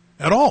tonight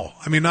at all.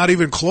 I mean, not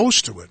even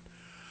close to it.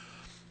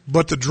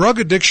 But the drug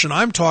addiction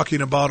I'm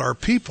talking about are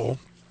people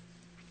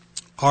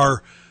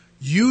are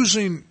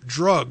using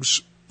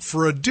drugs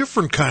for a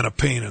different kind of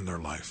pain in their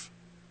life.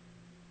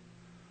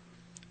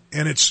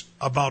 And it's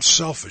about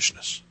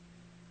selfishness.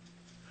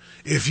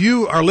 If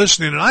you are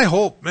listening, and I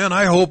hope,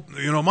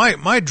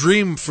 my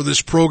dream for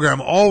this program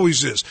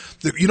always is,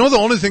 that, the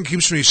only thing that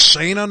keeps me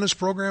sane on this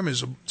program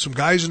is some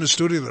guys in the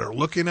studio that are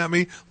looking at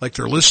me like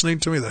they're listening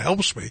to me, that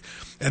helps me.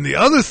 And the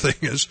other thing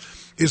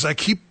is I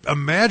keep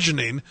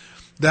imagining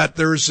that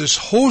there's this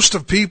host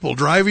of people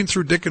driving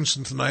through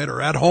Dickenson tonight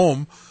or at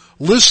home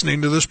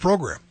listening to this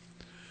program.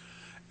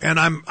 And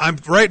I'm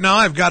right now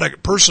I've got a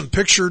person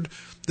pictured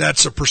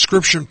that's a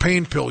prescription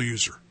pain pill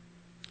user.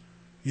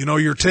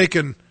 You're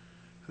taking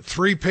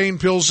 3 pain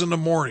pills in the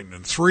morning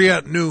and 3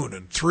 at noon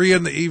and 3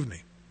 in the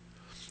evening.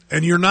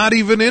 And you're not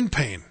even in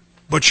pain,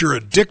 but you're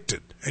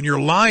addicted and you're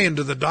lying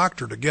to the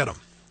doctor to get them.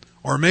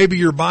 Or maybe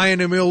you're buying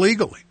them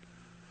illegally.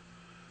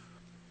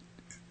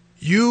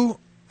 You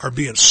are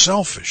being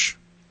selfish.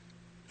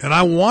 And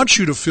I want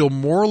you to feel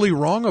morally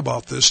wrong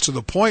about this to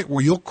the point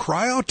where you'll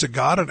cry out to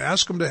God and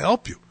ask Him to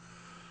help you.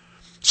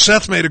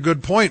 Seth made a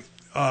good point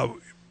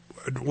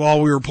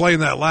while we were playing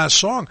that last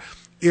song.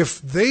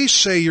 If they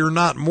say you're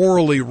not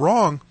morally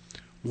wrong,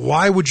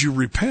 why would you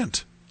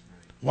repent?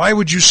 Why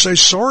would you say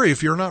sorry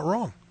if you're not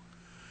wrong?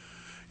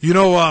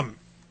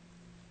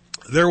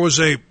 There was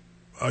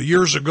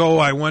years ago,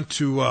 I went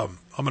to, I'm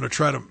going to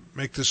try to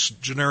make this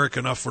generic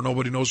enough where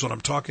nobody knows what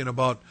I'm talking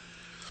about.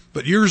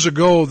 But years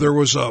ago, there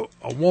was a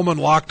woman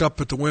locked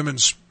up at the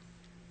women's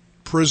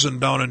prison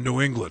down in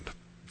New England.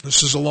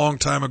 This is a long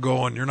time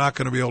ago, and you're not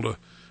going to be able to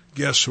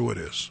guess who it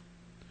is.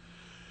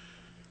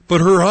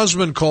 But her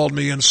husband called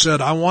me and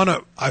said,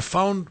 I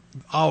found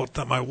out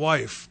that my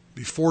wife,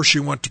 before she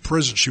went to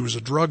prison, she was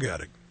a drug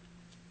addict.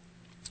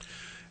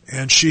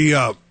 And she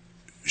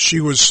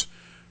was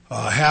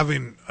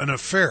having an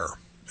affair.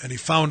 And he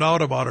found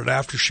out about it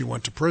after she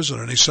went to prison.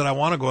 And he said, I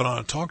want to go down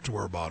and talk to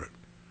her about it.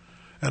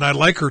 And I'd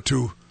like her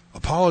to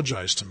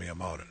apologize to me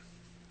about it.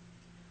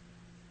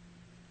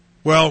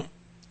 Well,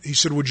 he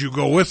said, would you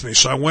go with me?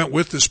 So I went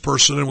with this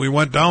person, and we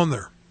went down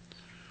there.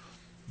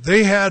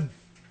 They had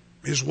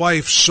his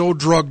wife so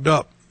drugged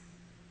up.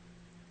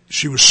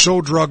 She was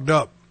so drugged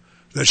up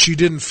that she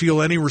didn't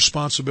feel any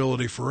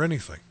responsibility for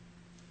anything.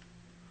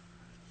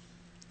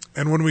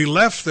 And when we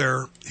left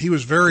there, he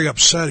was very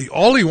upset.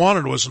 All he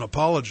wanted was an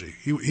apology.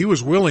 He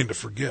was willing to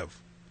forgive.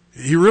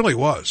 He really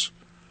was.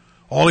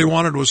 All he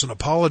wanted was an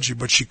apology,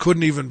 but she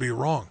couldn't even be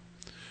wrong.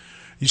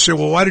 You say,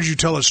 well, why did you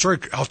tell that story?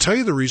 I'll tell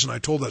you the reason I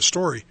told that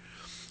story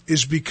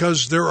is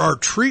because there are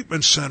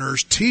treatment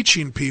centers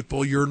teaching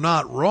people you're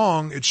not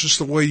wrong. It's just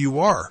the way you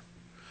are.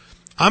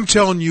 I'm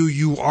telling you,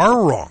 you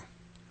are wrong.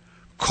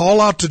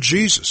 Call out to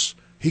Jesus.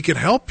 He can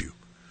help you.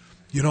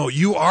 You know,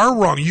 you are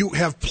wrong. You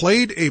have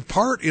played a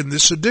part in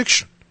this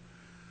addiction.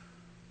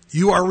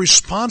 You are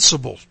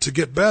responsible to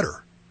get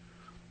better.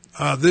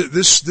 And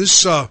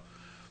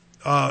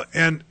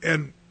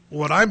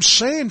what I'm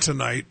saying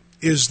tonight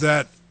is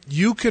that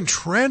you can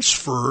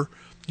transfer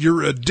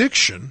your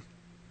addiction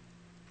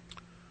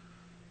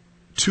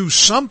to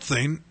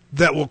something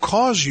that will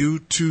cause you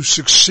to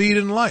succeed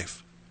in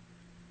life.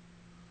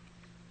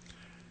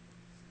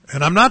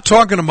 And I'm not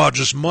talking about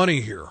just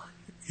money here.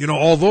 You know,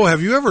 although,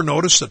 have you ever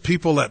noticed that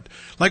people that,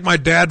 like my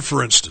dad,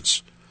 for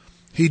instance,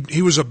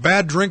 he was a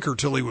bad drinker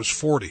till he was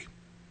 40.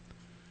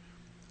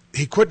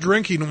 He quit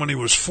drinking when he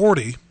was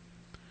 40,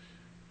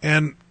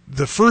 and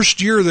the first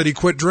year that he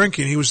quit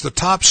drinking, he was the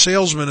top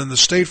salesman in the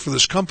state for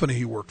this company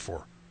he worked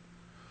for.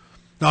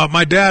 Now,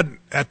 my dad,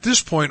 at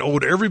this point,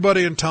 owed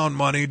everybody in town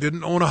money,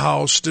 didn't own a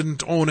house,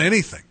 didn't own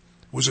anything,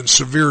 was in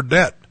severe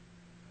debt.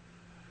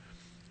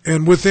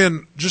 And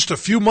within just a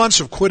few months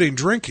of quitting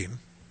drinking,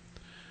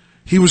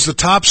 he was the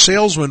top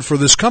salesman for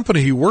this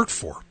company he worked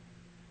for.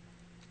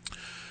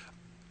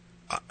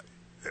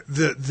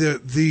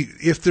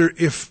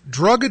 If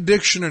drug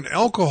addiction and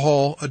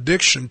alcohol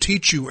addiction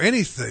teach you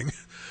anything,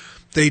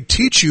 they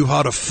teach you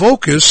how to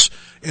focus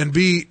and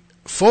be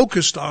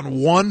focused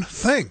on one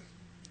thing.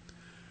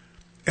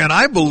 And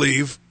I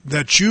believe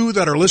that you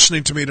that are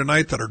listening to me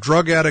tonight that are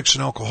drug addicts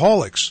and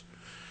alcoholics,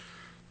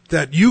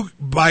 that you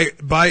by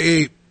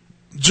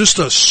just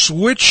a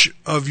switch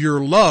of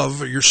your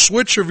love, your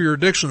switch of your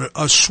addiction,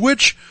 a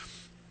switch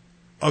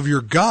of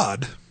your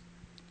God,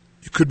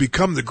 you could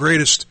become the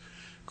greatest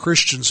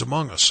Christians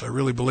among us. I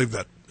really believe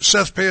that.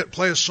 Seth,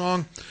 play a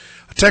song.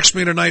 Text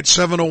me tonight,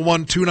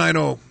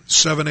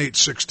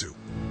 701-290-7862.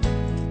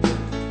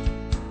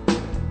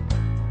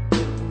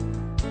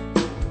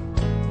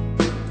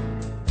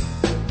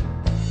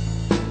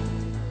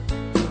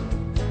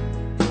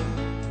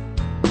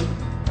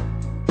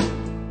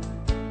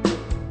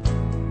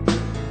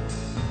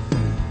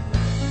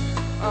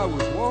 I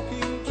was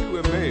walking to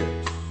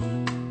Emmaus,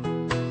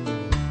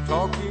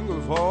 talking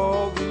of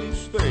all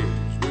these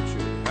things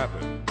which had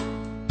happened.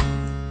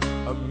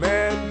 A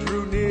man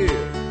drew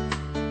near,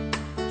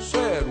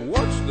 said,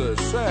 "What's the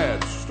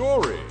sad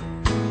story?"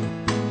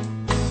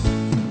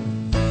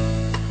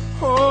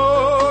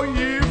 "Oh,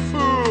 ye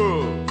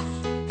fools,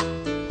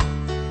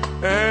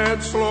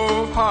 and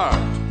slow of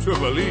heart to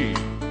believe,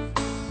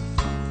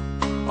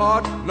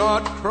 ought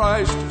not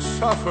Christ to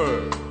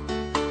suffer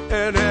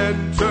and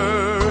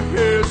enter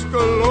his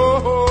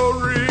glory?"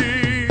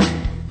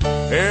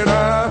 And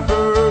I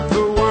heard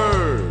the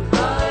word.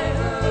 I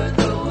heard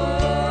the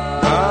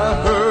word.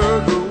 I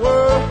heard the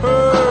word.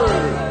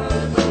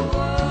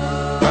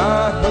 I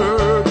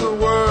heard the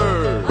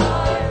word.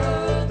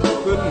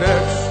 The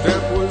next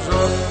step was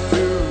up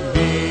to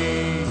me.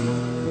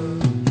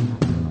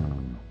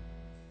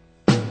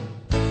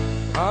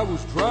 I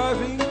was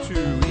driving to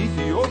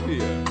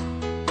Ethiopia,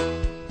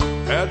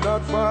 had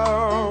not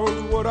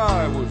found what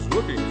I was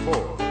looking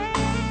for.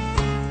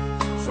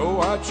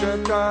 So I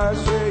checked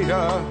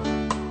Isaiah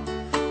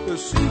to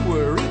see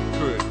where it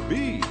could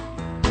be.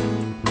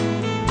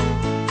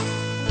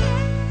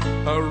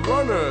 A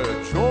runner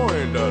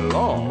joined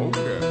along,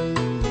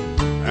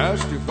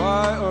 asked if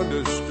I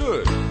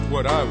understood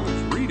what I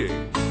was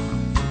reading.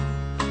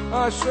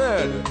 I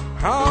said,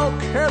 "How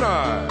can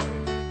I,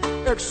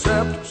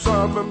 except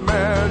some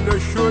man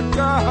should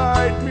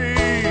guide me?"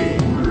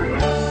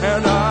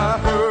 And I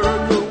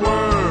heard the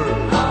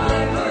word.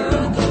 I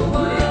heard the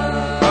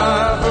word.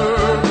 I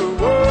heard the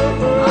word.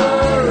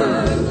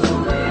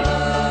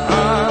 I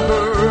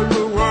heard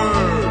the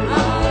word.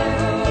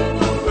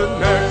 The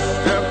next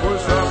step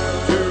was up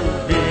to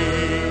me.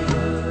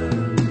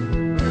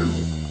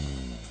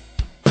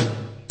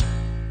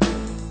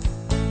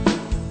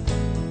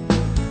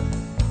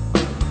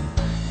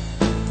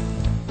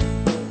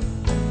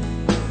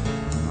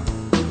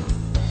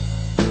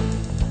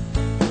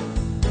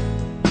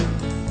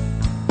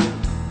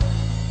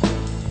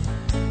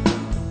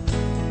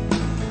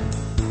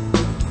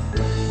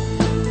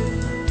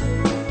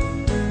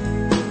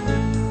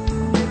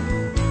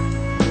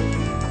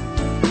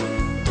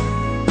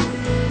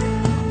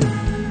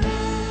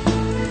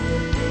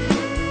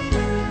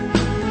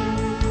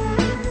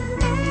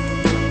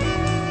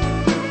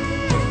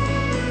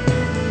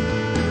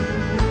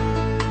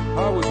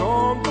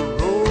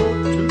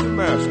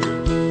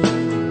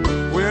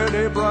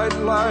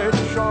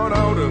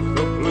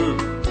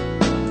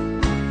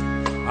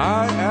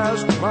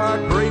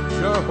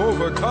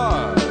 Jehovah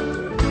God.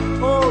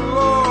 Oh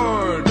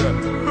Lord,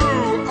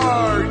 who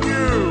are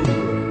you?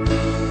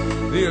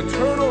 The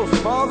eternal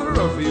Father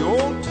of the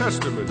Old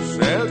Testament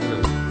said,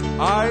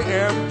 I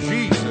am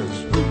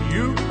Jesus whom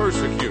you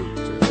persecute.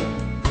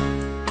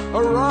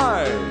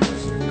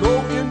 Arise,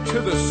 go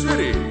into the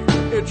city,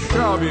 it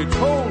shall be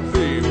told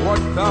thee what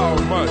thou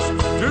must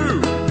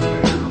do.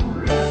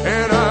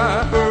 And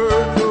I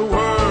heard the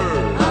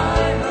word.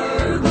 I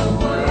heard the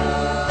word.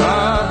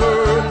 I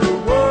heard the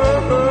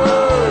word.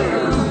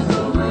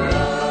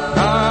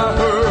 I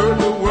heard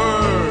the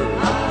word.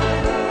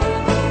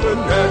 The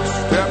next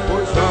step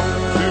was up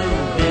to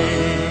me.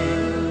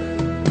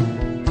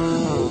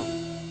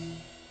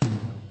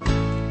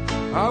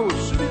 I was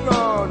sitting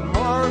on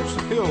Mars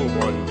Hill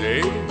one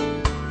day,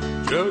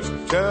 just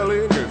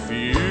telling a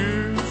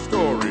few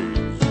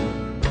stories,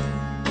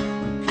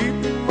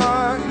 keeping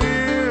my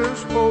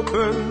ears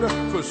open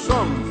for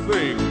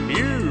something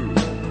new.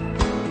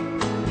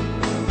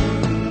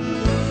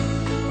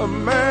 A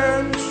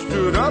man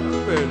stood up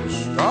and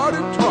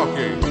started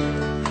talking,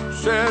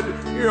 said,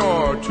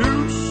 you're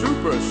too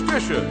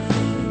superstitious,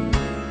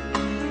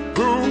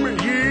 whom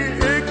ye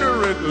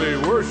ignorantly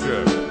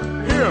worship,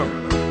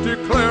 him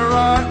declare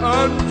I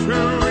unto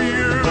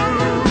you.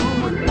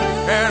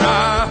 And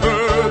I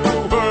heard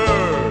the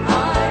word. I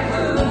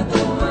heard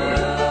the word.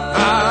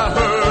 I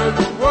heard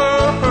the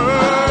word.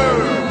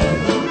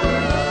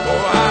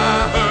 Oh,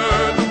 I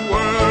heard the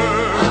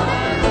word.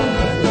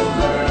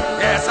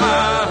 Yes, I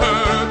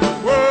heard the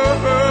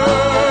word.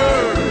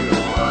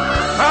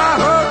 I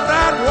heard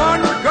that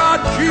one God,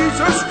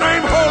 Jesus'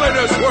 name,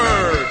 holiness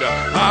word.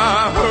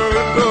 I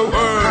heard the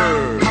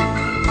word.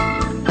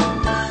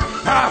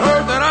 I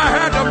heard that I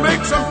had to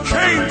make some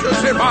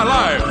changes in my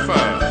life.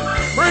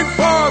 Bring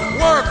forth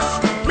works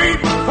meet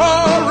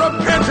for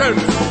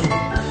repentance.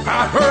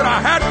 I heard I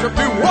had to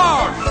be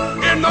washed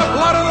in the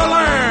blood of the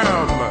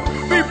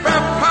Lamb, be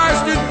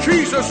baptized in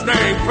Jesus'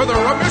 name for the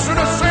remission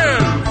of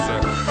sins.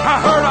 I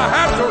heard I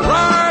had to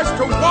rise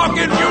to walk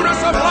in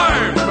newness of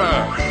life,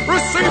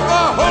 receive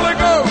the Holy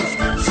Ghost,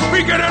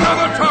 speaking in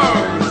other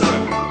tongues.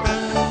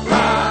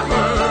 I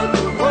heard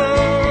the word.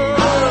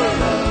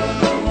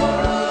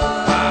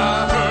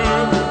 I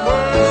heard the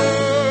word.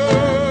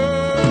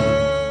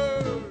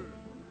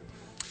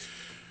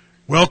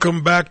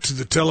 Welcome back to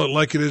the Tell It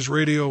Like It Is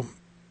radio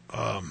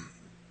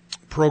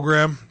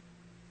program.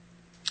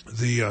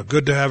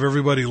 Good to have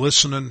everybody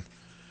listening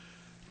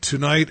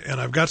tonight, and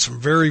I've got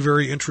some very,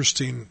 very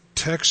interesting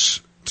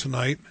texts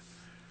tonight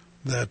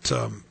that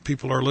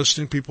people are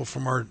listening. People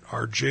from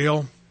our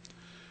jail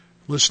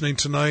listening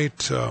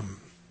tonight.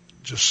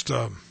 Just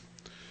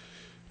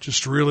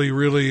really,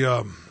 really,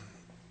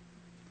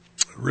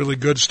 really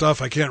good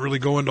stuff. I can't really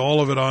go into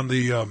all of it on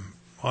the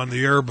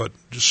air, but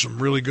just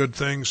some really good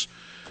things.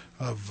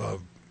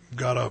 I've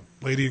got a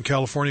lady in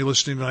California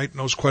listening tonight,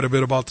 knows quite a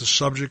bit about the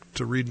subject,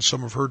 to reading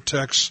some of her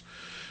texts.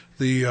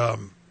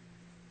 I've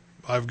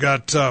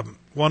got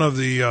one of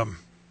the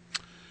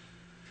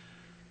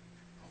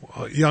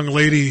young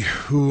lady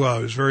who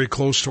is very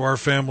close to our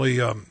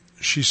family.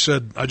 She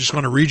said, I just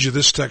want to read you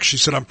this text. She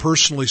said, I'm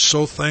personally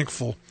so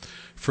thankful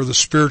for the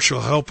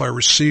spiritual help I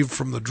received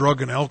from the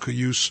drug and alcohol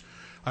use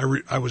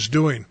I was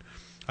doing.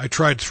 I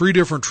tried 3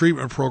 different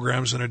treatment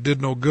programs and it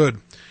did no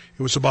good.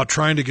 It was about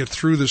trying to get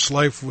through this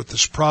life with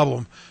this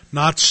problem,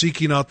 not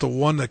seeking out the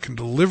one that can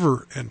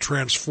deliver and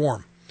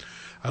transform.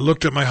 I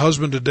looked at my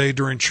husband today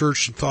during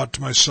church and thought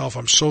to myself,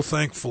 I'm so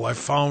thankful I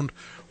found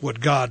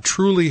what God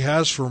truly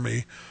has for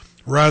me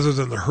rather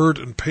than the hurt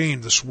and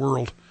pain this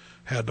world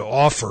had to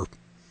offer.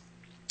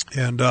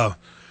 And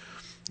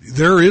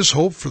there is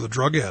hope for the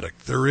drug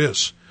addict. There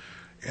is.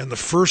 And the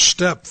first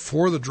step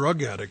for the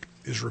drug addict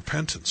is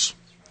repentance.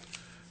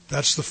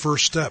 That's the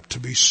first step,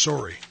 to be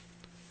sorry.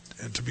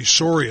 And to be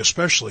sorry,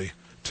 especially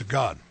to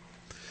God.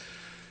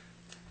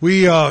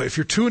 If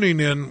you're tuning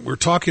in, we're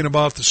talking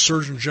about the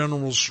Surgeon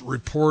General's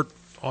report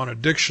on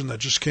addiction that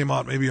just came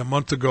out maybe a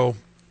month ago.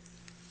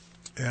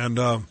 And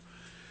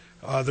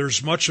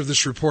there's much of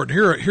this report.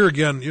 Here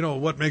again,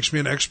 what makes me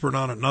an expert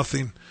on it?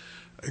 Nothing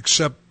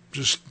except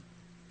just,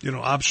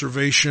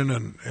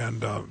 observation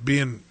and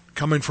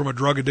coming from a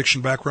drug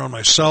addiction background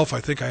myself. I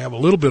think I have a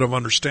little bit of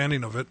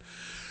understanding of it,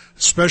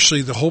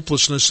 especially the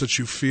hopelessness that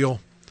you feel.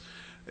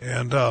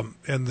 And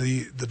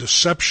the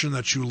deception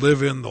that you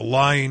live in, the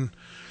lying,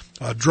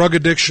 drug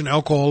addiction,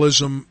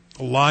 alcoholism,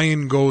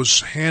 lying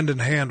goes hand in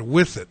hand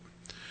with it.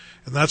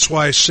 And that's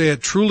why I say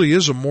it truly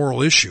is a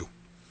moral issue.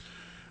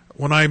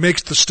 When I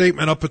make the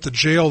statement up at the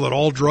jail that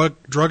all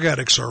drug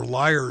addicts are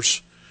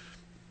liars,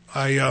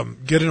 I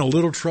get in a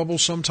little trouble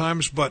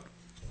sometimes, but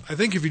I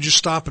think if you just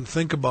stop and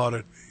think about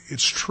it,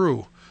 it's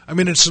true. I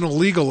mean, it's an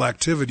illegal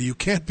activity. You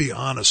can't be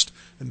honest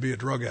and be a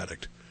drug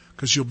addict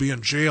because you'll be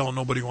in jail and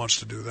nobody wants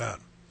to do that.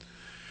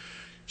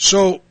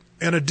 So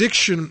an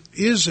addiction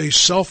is a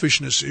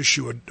selfishness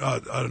issue.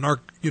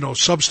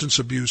 Substance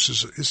abuse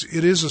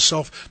is a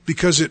self,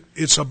 because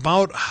it's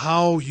about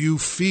how you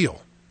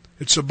feel.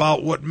 It's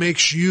about what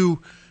makes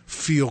you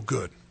feel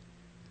good.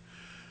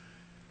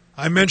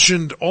 I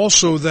mentioned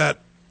also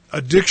that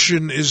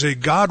addiction is a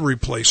God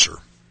replacer.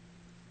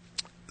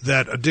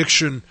 That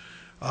addiction,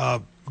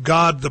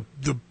 God,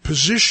 the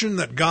position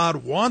that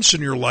God wants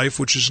in your life,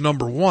 which is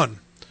number one,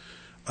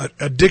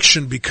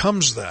 addiction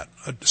becomes that,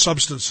 a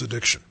substance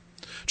addiction.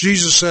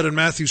 Jesus said in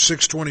Matthew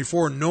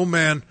 6:24, no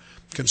man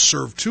can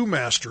serve two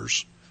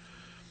masters,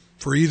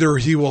 for either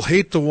he will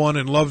hate the one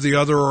and love the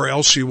other, or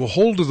else he will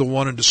hold to the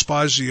one and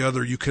despise the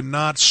other. You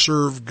cannot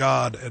serve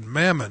God and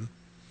mammon.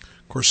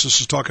 Of course, this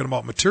is talking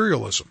about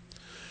materialism.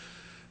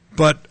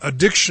 But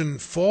addiction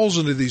falls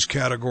into these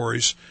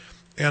categories.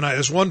 And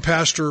as one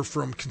pastor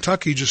from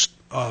Kentucky just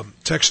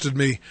texted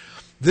me,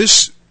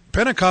 this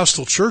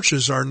Pentecostal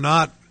churches are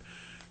not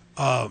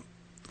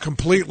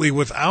completely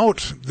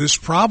without this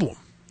problem.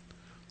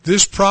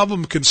 This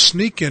problem can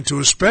sneak into,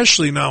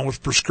 especially now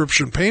with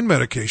prescription pain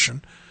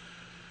medication.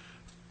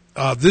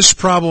 This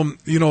problem,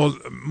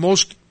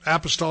 most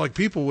apostolic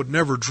people would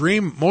never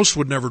dream. Most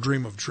would never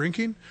dream of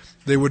drinking.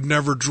 They would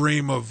never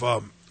dream of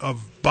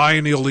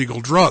buying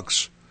illegal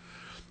drugs.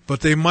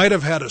 But they might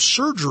have had a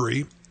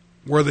surgery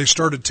where they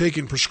started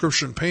taking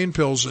prescription pain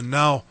pills, and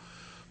now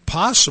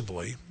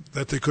possibly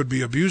that they could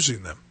be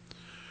abusing them.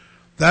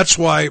 That's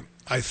why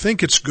I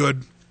think it's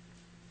good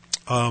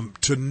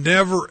to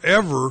never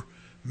ever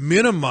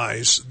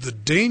minimize the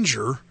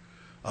danger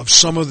of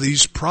some of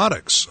these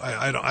products.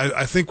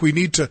 I think we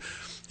need to,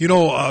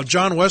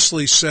 John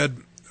Wesley said,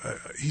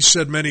 he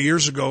said many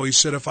years ago, he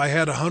said, if I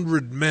had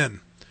 100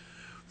 men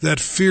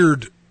that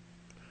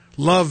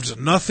loved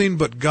nothing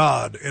but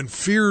God and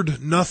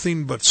feared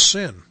nothing but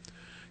sin,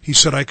 he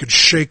said, I could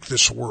shake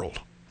this world.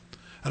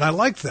 And I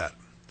like that.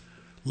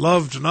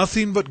 Loved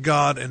nothing but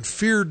God and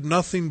feared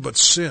nothing but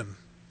sin.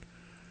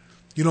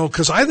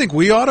 Because I think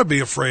we ought to be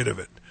afraid of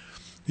it.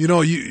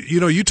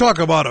 You talk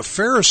about a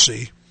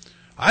Pharisee.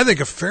 I think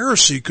a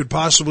Pharisee could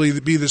possibly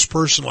be this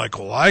person like,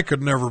 well, I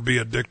could never be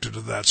addicted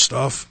to that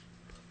stuff.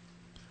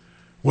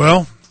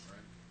 Well,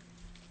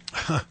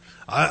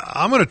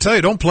 I'm going to tell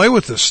you, don't play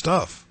with this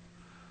stuff.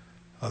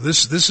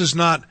 This is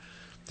not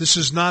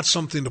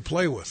something to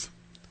play with.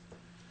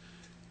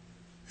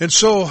 And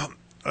so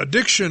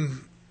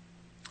addiction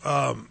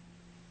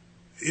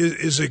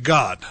is a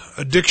god.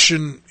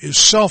 Addiction is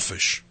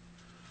selfish.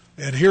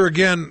 And here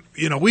again,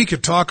 we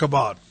could talk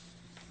about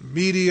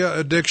media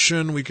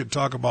addiction. We could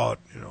talk about,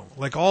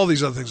 like all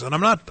these other things. And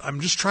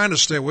I'm just trying to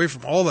stay away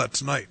from all that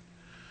tonight.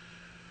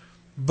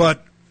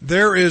 But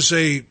there is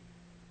a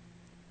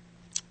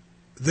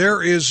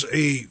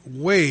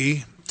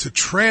way to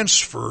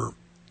transfer.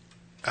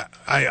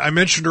 I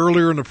mentioned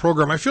earlier in the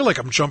program, I feel like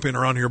I'm jumping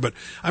around here, but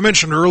I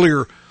mentioned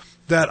earlier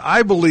that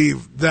I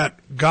believe that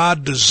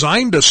God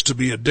designed us to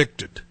be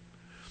addicted,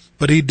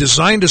 but He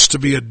designed us to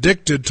be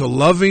addicted to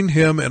loving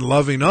Him and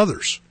loving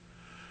others.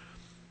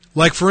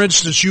 Like, for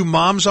instance, you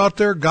moms out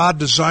there, God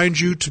designed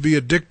you to be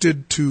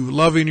addicted to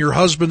loving your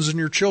husbands and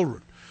your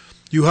children.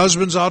 You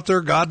husbands out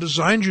there, God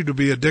designed you to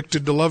be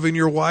addicted to loving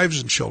your wives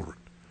and children.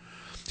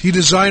 He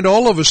designed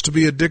all of us to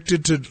be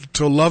addicted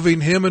to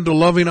loving Him and to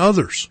loving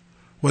others,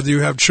 whether you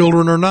have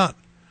children or not.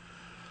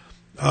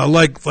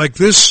 Like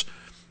this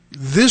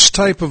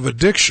type of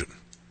addiction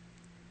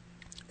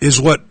is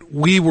what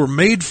we were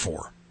made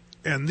for.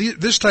 And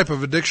this type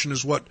of addiction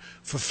is what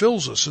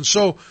fulfills us. And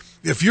so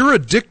if you're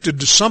addicted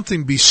to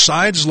something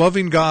besides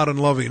loving God and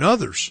loving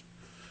others,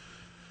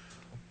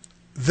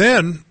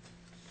 then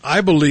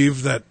I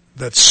believe that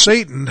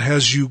Satan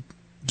has you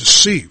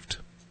deceived.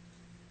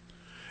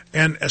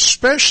 And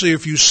especially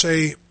if you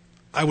say,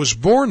 I was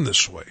born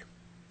this way.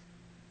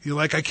 You're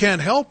like, I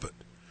can't help it.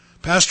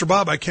 Pastor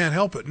Bob, I can't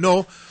help it.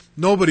 No,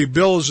 nobody.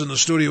 Bill is in the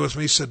studio with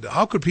me. He said,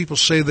 how could people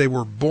say they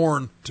were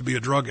born to be a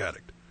drug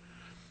addict?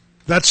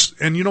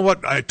 And you know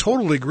what? I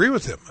totally agree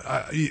with him.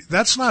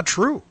 That's not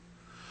true.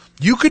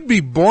 You could be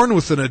born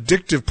with an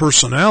addictive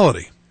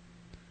personality,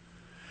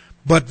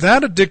 but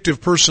that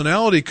addictive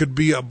personality could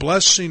be a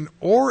blessing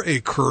or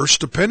a curse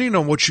depending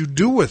on what you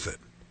do with it.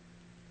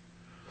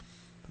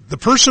 The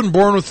person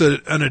born with an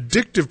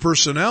addictive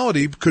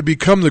personality could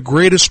become the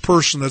greatest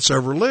person that's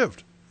ever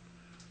lived,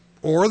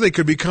 or they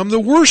could become the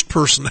worst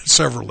person that's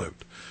ever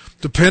lived,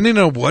 depending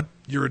on what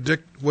you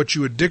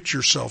addict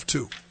yourself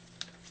to.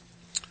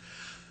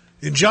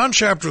 In John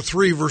chapter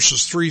 3,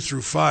 verses 3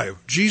 through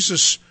 5,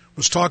 Jesus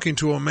was talking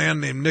to a man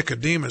named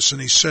Nicodemus,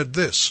 and he said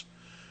this,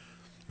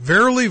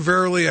 Verily,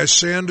 verily, I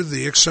say unto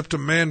thee, except a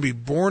man be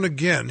born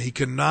again, he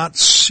cannot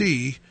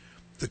see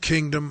the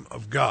kingdom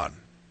of God.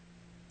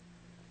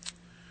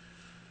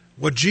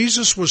 What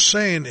Jesus was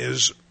saying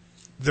is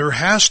there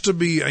has to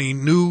be a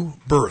new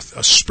birth,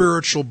 a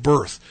spiritual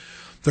birth.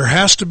 There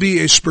has to be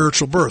a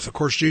spiritual birth. Of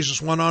course,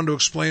 Jesus went on to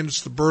explain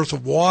it's the birth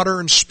of water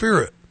and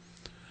spirit.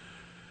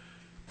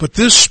 But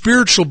this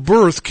spiritual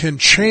birth can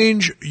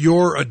change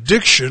your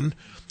addiction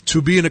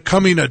to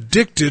becoming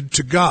addicted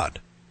to God.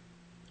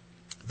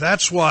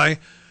 That's why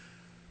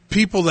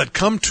people that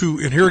come to,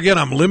 and here again,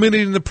 I'm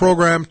limiting the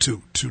program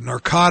to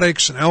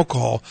narcotics and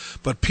alcohol,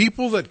 but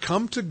people that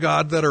come to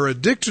God that are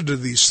addicted to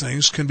these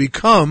things can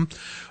become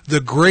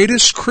the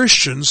greatest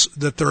Christians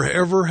that there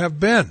ever have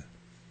been.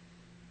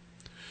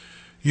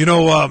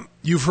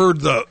 You've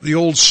heard the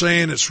old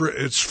saying,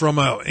 it's from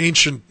an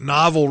ancient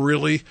novel,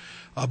 really,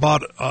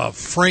 about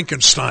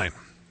Frankenstein.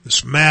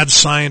 This mad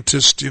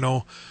scientist,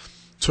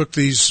 took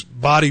these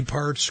body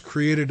parts,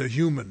 created a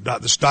human,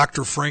 this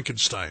Dr.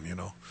 Frankenstein,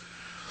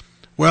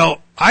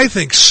 Well, I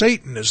think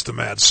Satan is the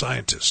mad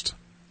scientist.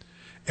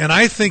 And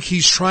I think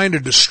he's trying to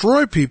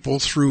destroy people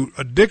through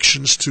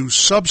addictions to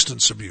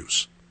substance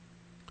abuse.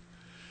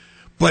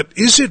 But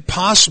is it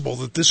possible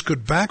that this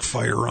could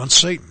backfire on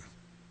Satan?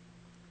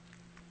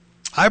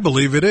 I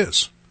believe it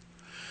is.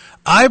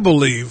 I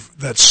believe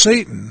that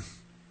Satan,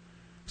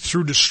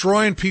 through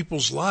destroying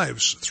people's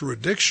lives through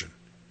addiction,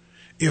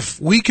 if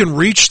we can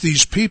reach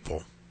these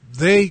people,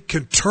 they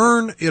can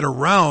turn it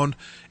around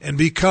and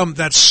become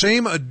that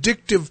same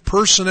addictive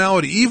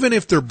personality, even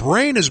if their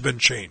brain has been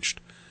changed.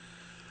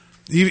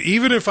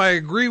 Even if I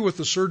agree with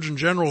the Surgeon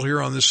General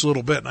here on this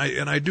little bit,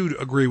 and I do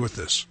agree with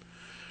this,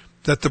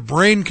 that the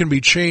brain can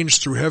be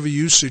changed through heavy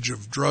usage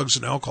of drugs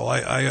and alcohol.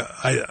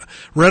 I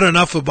read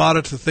enough about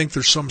it to think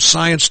there's some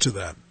science to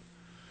that.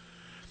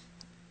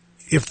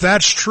 If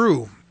that's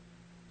true,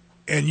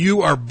 and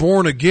you are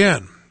born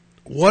again,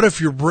 what if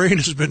your brain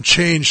has been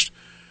changed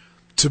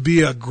to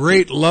be a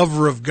great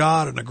lover of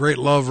God and a great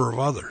lover of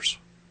others?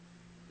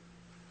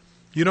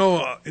 In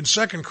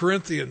 2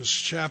 Corinthians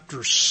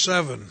chapter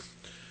 7,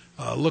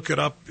 look it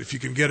up if you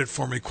can get it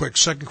for me quick.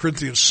 2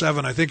 Corinthians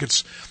 7, I think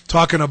it's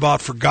talking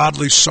about for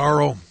godly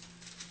sorrow.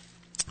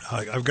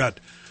 I've got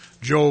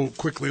Joe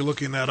quickly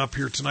looking that up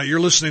here tonight. You're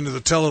listening to the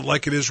Tell It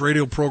Like It Is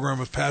radio program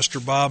with Pastor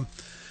Bob.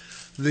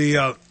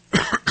 There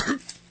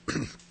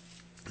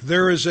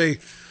is a,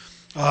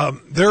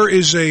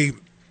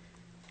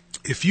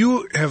 if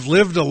you have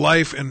lived a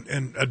life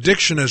and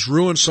addiction has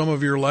ruined some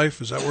of your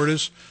life, is that where it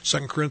is?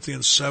 2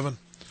 Corinthians 7,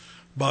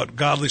 about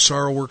godly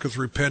sorrow worketh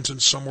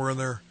repentance, somewhere in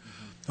there.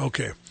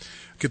 Okay.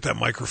 Get that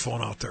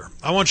microphone out there.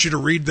 I want you to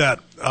read that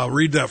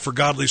for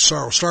godly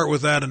sorrow. Start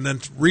with that and then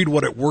read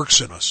what it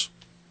works in us.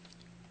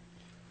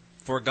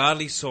 For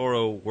godly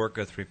sorrow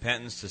worketh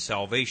repentance to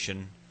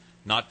salvation,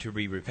 not to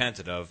be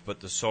repented of, but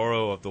the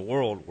sorrow of the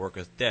world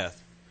worketh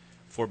death.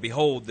 For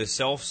behold, the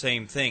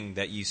selfsame thing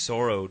that ye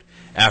sorrowed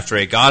after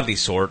a godly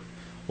sort,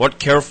 what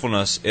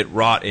carefulness it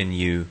wrought in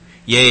you,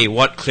 yea,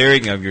 what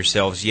clearing of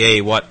yourselves, yea,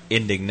 what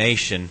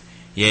indignation,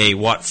 yea,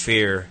 what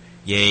fear,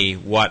 yea,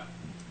 what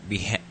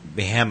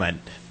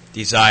vehement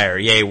desire,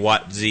 yea,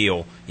 what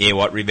zeal, yea,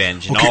 what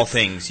revenge, and all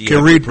things ye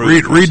have read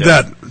yourself.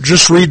 that.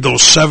 Just read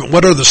those 7.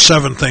 What are the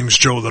 7 things,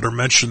 Joe, that are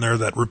mentioned there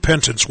that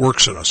repentance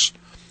works in us?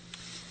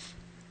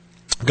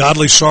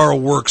 Godly sorrow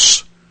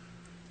works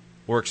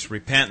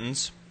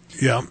repentance.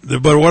 Yeah,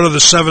 but what are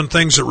the 7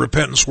 things that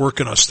repentance work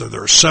in us?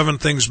 There are 7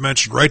 things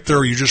mentioned right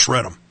there. You just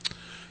read them.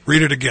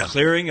 Read it again.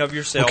 Clearing of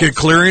yourselves. Okay,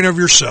 clearing of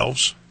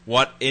yourselves.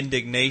 What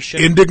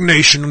indignation?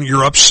 Indignation,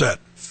 you're upset.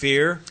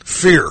 Fear.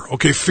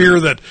 Okay, fear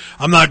that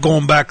I'm not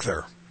going back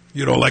there.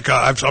 Like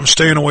I'm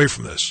staying away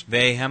from this.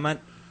 Vehement,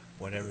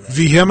 whatever.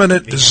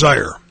 Vehement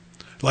desire.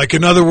 Like,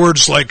 in other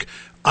words, like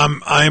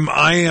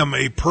I am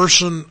a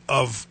person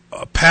of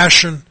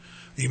passion,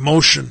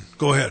 emotion.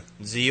 Go ahead.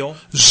 Zeal.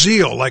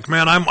 Like,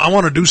 man, I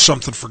want to do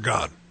something for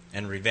God.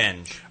 And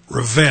revenge.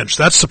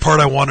 That's the part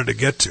I wanted to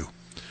get to.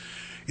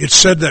 It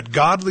said that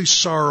godly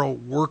sorrow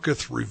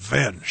worketh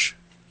revenge.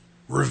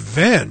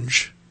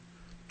 Revenge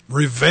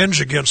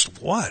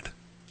against what?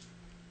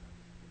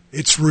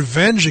 It's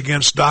revenge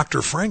against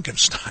Dr.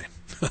 Frankenstein.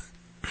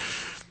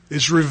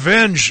 It's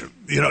revenge.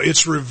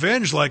 It's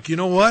revenge like, you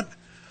know what?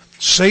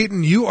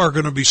 Satan, you are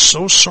going to be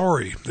so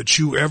sorry that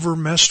you ever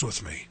messed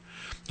with me.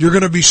 You're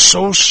going to be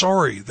so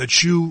sorry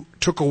that you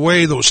took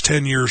away those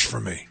 10 years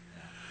from me.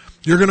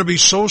 You're going to be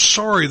so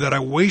sorry that I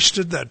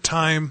wasted that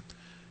time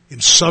in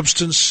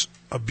substance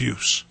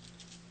abuse.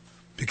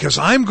 Because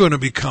I'm going to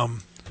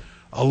become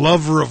a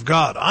lover of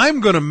God.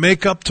 I'm going to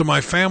make up to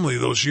my family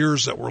those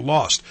years that were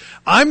lost.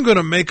 I'm going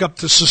to make up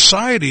to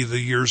society the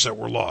years that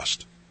were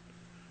lost.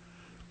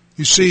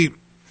 You see,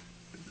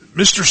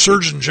 Mr.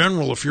 Surgeon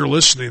General, if you're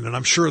listening, and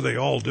I'm sure they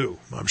all do,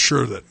 I'm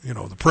sure that,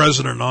 the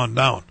president on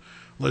down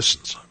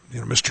listens.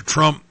 Mr.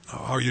 Trump,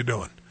 how are you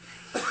doing?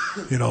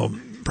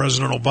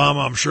 President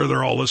Obama, I'm sure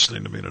they're all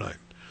listening to me tonight.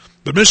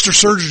 But Mr.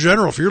 Surgeon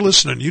General, if you're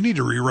listening, you need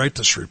to rewrite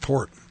this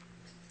report.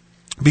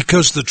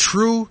 Because the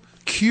true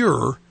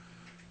cure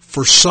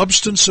for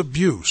substance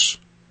abuse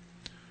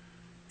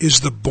is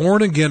the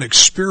born-again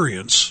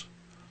experience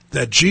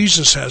that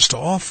Jesus has to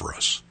offer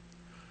us.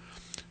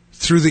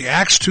 Through the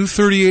Acts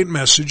 2:38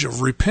 message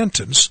of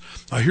repentance.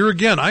 Now here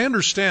again, I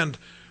understand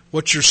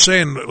what you're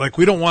saying, like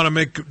we don't want to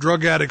make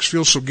drug addicts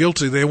feel so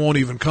guilty they won't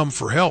even come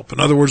for help. In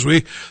other words,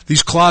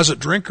 these closet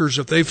drinkers,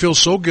 if they feel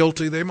so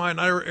guilty, they might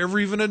not ever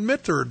even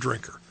admit they're a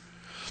drinker.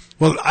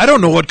 Well, I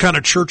don't know what kind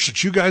of church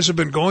that you guys have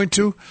been going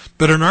to,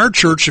 but in our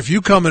church, if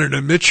you come in and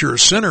admit you're a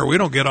sinner, we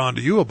don't get on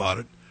to you about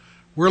it.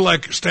 We're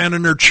like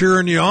standing there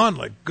cheering you on,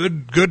 like,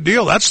 good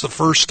deal. That's the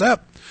first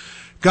step.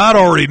 God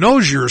already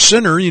knows you're a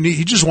sinner.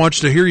 He just wants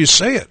to hear you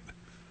say it.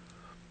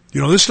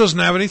 This doesn't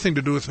have anything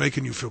to do with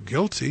making you feel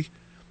guilty.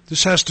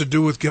 This has to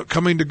do with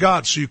coming to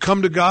God. So you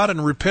come to God in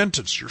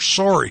repentance. You're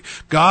sorry.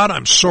 God,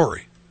 I'm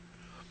sorry.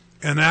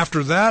 And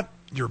after that,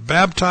 you're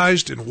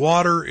baptized in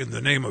water in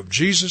the name of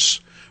Jesus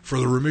for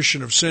the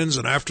remission of sins.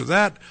 And after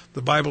that,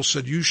 the Bible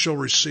said, you shall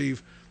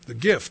receive the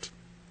gift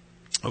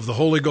of the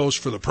Holy Ghost,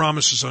 for the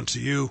promises unto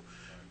you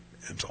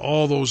and to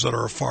all those that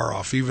are afar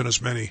off, even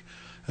as many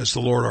as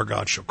the Lord our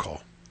God shall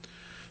call.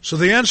 So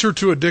the answer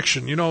to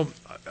addiction,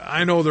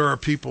 I know there are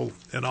people,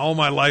 and all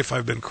my life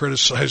I've been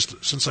criticized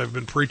since I've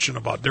been preaching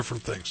about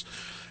different things.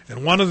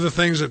 And one of the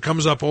things that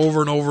comes up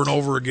over and over and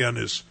over again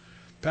is,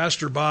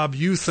 Pastor Bob,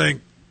 you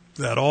think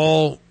that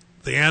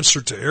the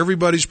answer to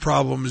everybody's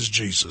problem is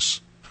Jesus.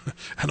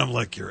 And I'm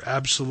like, you're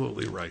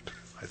absolutely right.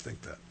 I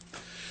think that.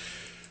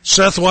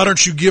 Seth, why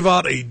don't you give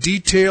out a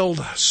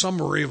detailed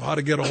summary of how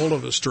to get a hold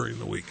of us during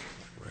the week?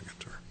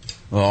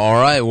 Well, all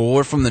right. Well,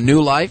 we're from the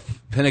New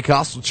Life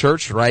Pentecostal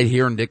Church right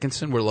here in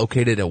Dickinson. We're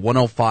located at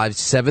 105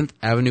 7th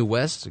Avenue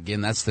West. Again,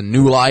 that's the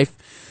New Life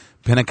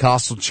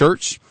Pentecostal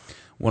Church,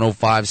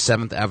 105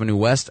 7th Avenue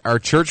West. Our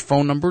church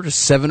phone number is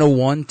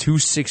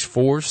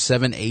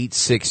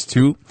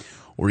 701-264-7862,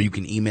 or you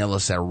can email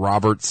us at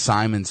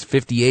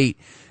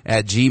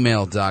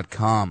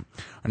robertsimons58@gmail.com.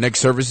 Our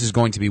next service is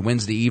going to be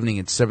Wednesday evening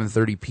at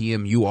 7:30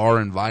 p.m. You are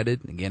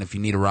invited. Again, if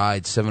you need a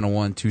ride,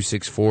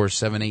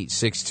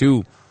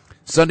 701-264-7862.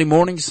 Sunday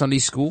morning, Sunday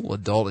school,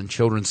 adult and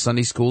children's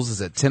Sunday schools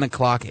is at 10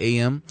 o'clock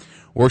a.m.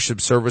 Worship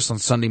service on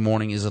Sunday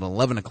morning is at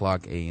 11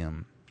 o'clock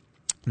a.m.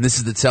 And this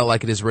is the Tell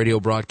Like It Is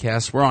radio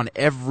broadcast. We're on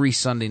every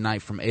Sunday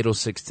night from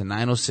 8:06 to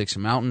 9:06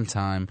 Mountain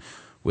Time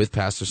with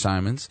Pastor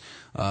Simons.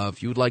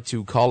 If you would like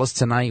to call us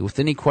tonight with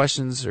any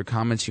questions or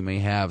comments you may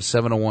have,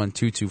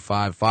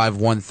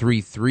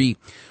 701-225-5133,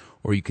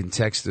 or you can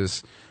text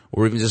us,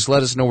 or even just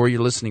let us know where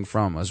you're listening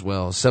from as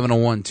well,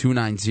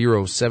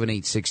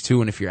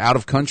 701-290-7862. And if you're out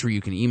of country,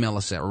 you can email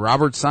us at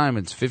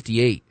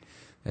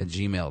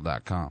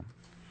robertsimons58@gmail.com.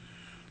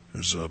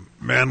 There's a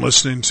man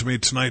listening to me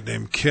tonight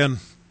named Ken,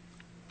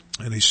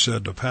 and he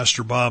said,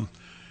 Pastor Bob,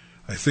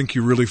 I think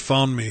you really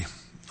found me.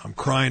 I'm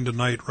crying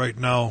tonight right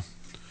now.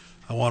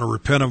 I want to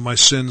repent of my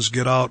sins,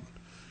 get out,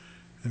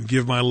 and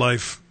give my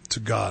life to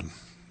God.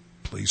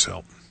 Please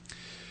help.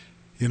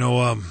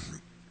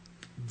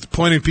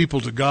 Pointing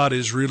people to God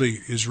is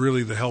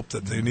really the help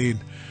that they need.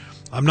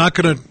 I'm not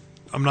gonna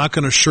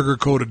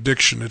sugarcoat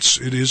addiction.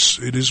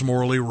 It is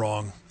morally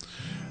wrong,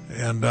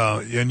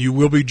 and you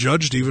will be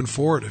judged even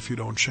for it if you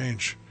don't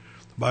change.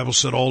 The Bible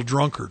said all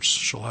drunkards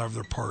shall have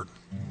their part.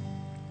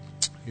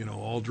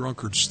 All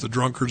drunkards. The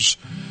drunkards,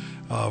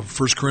 1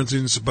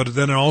 Corinthians, but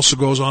then it also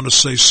goes on to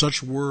say,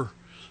 such were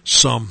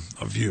some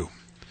of you.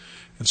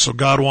 And so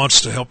God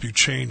wants to help you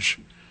change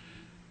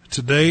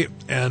today.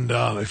 And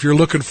if you're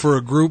looking for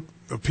a group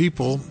of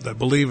people that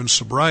believe in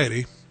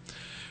sobriety,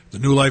 the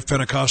New Life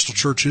Pentecostal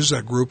Church is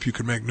that group. You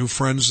can make new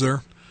friends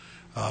there.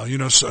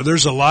 So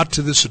there's a lot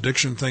to this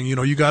addiction thing.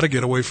 You got to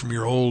get away from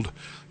your old,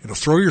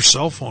 throw your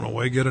cell phone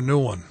away, get a new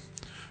one.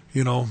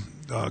 Let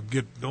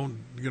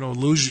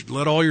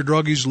all your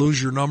druggies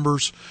lose your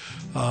numbers.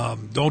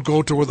 Don't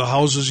go to where the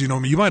houses,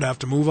 you might have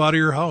to move out of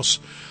your house.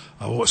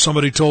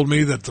 Somebody told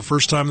me that the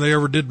first time they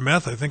ever did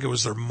meth, I think it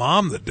was their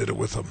mom that did it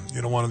with them.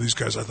 One of these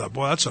guys, I thought,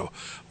 boy, that's a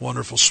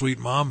wonderful, sweet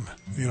mom,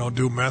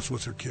 do meth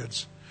with her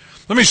kids.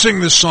 Let me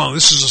sing this song.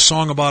 This is a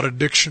song about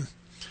addiction.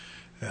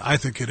 I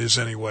think it is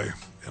anyway.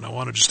 And I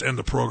want to just end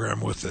the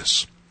program with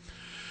this.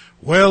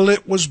 Well,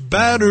 it was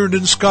battered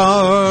and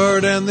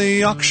scarred, and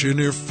the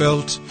auctioneer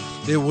felt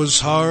it was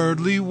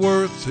hardly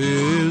worth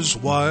his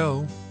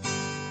while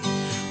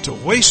to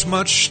waste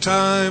much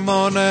time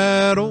on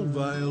that old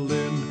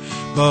violin.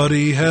 But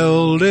he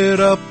held it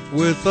up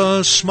with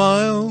a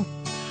smile.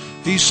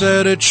 He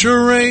said, it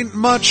sure ain't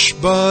much,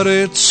 but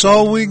it's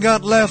all we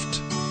got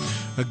left.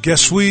 I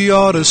guess we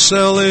ought to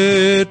sell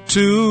it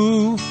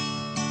too.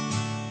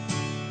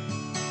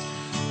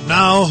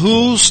 Now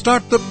who'll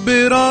start the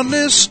bid on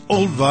this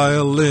old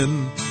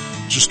violin?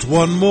 Just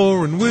one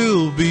more and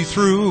we'll be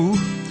through.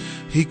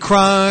 He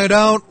cried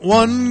out,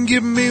 one,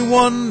 give me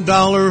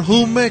 $1.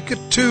 Who'll make it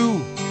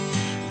 $2?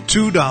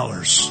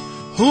 $2.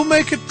 Who'll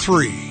make it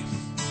 $3?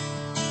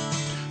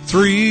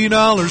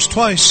 $3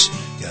 twice.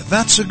 Yeah,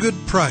 that's a good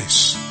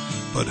price.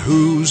 But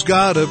who's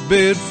got a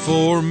bid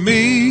for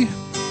me?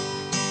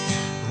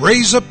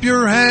 Raise up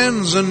your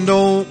hands and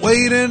don't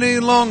wait any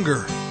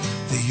longer.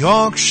 The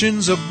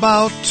auction's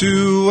about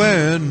to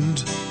end.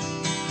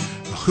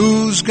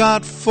 Who's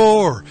got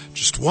 $4?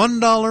 Just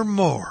 $1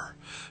 more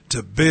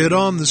to bid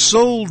on this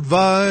old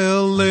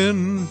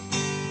violin.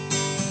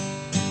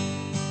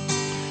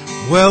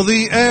 Well,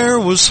 the air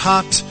was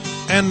hot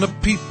and the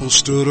people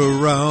stood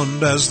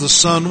around as the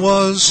sun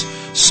was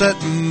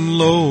setting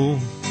low.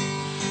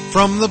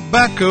 From the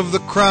back of the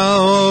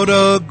crowd,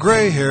 a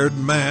gray-haired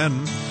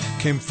man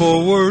came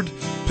forward,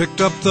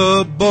 picked up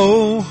the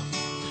bow.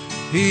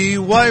 He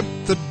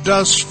wiped the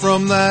dust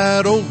from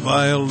that old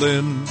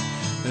violin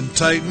and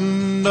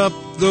tightened up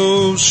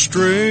those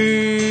strings.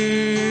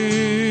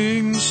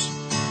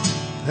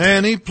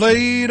 And he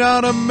played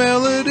out a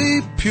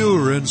melody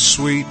pure and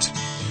sweet,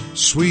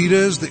 sweet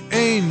as the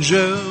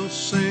angel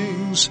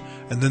sings.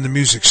 And then the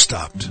music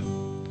stopped.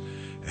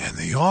 And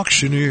the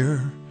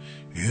auctioneer,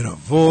 in a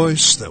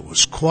voice that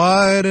was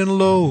quiet and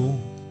low,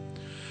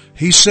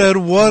 he said,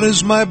 "What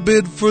is my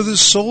bid for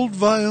this old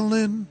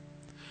violin?"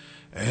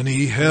 And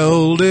he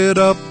held it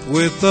up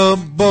with a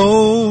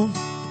bow.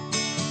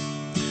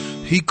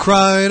 He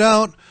cried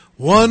out,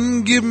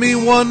 "One, give me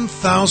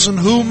 1,000.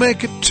 Who'll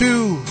make it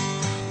 2?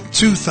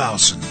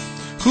 2,000.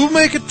 Who'll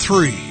make it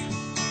 3?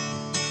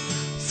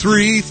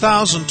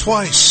 3,000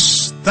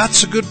 twice.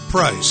 That's a good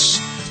price.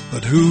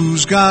 But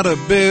who's got a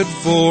bid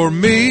for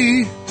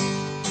me?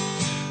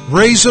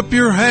 Raise up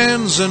your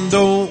hands and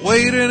don't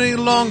wait any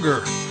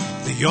longer.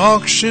 The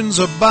auction's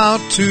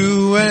about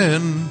to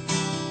end."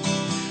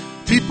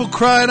 People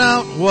cried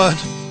out, "What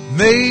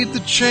made the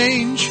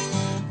change?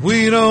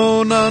 We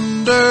don't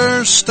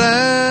understand."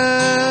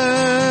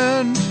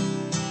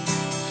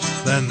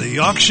 Then the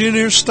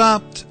auctioneer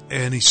stopped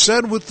and he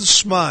said with a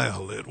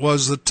smile, it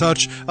was the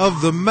touch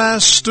of the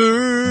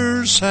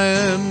master's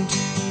hand.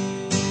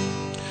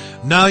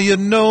 Now you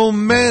know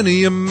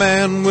many a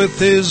man with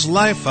his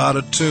life out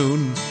of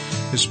tune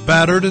is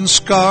battered and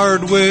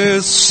scarred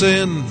with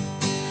sin,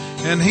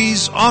 and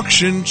he's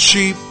auctioned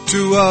cheap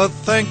to a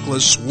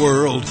thankless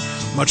world,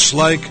 much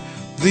like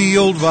the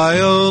old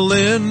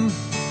violin.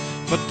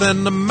 But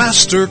then the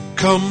master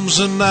comes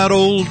in that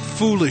old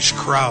foolish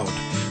crowd.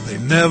 They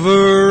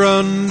never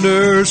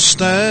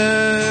understand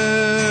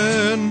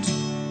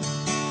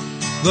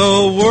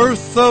the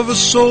worth of a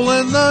soul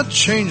and the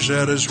change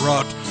that is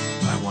wrought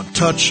by one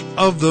touch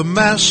of the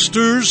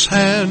master's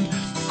hand.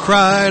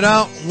 Cried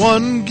out,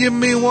 "One, give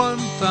me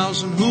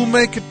 1,000. Who'll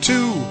make it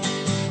 2?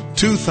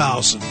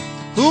 2,000.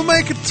 Who'll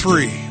make it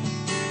 3?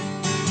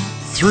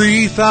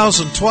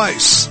 3,000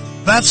 twice.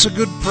 That's a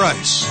good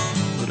price.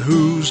 But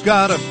who's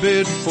got a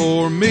bid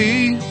for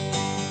me?"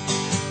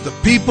 The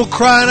people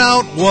cried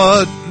out,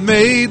 "What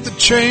made the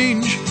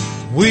change?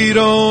 We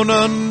don't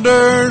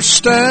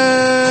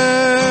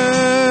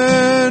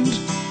understand."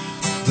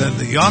 Then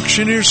the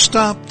auctioneer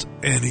stopped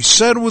and he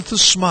said with a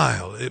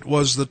smile, it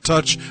was the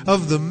touch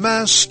of the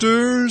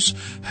master's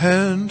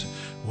hand.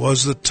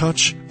 Was the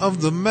touch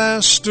of the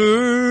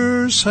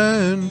master's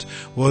hand.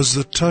 Was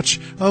the touch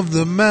of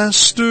the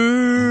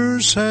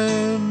master's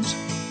hand.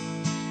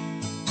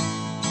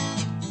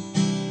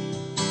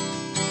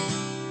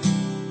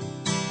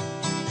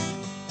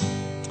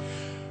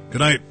 Good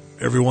night,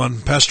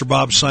 everyone. Pastor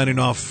Bob signing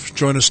off.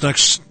 Join us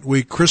next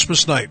week,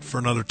 Christmas night, for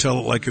another Tell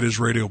It Like It Is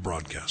radio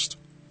broadcast.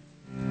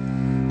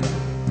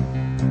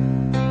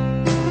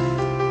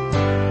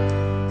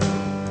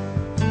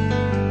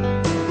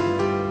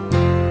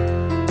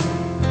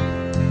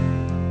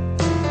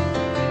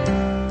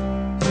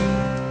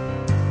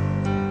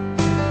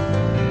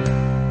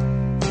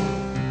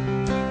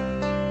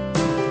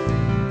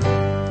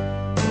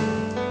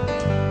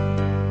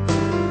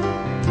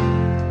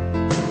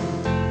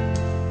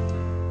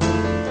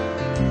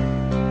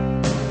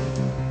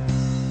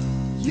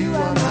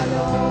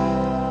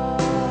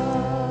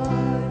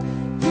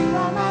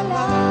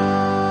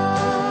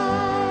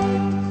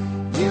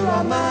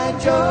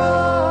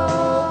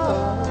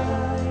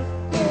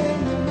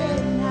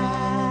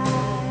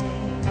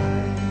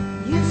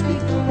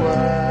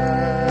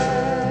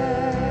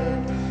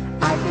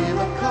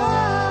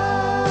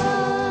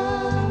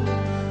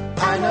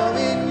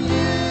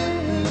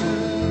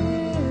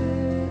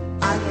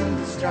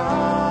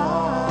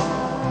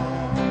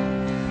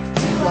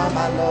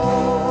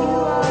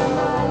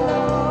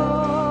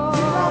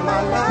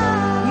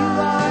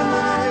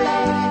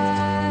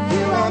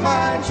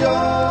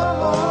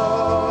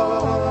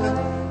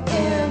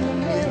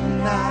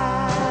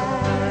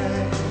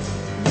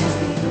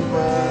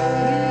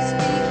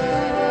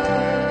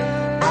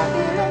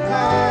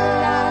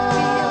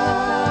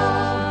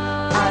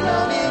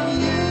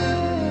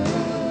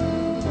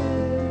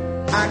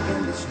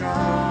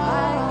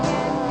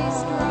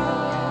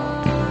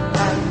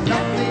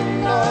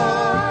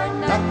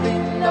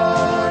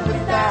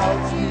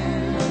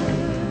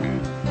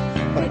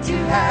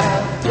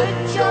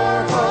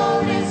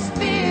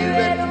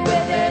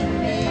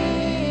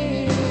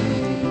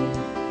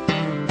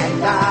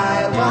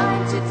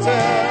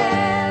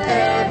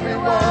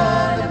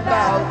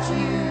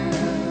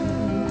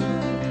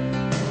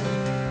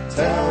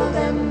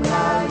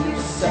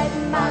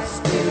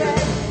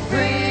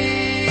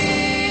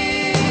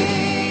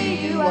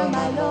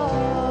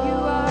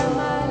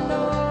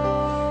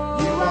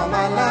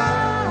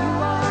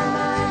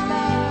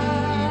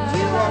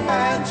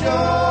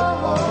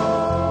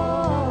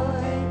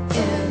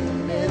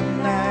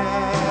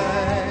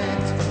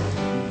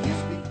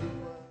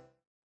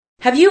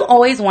 Have you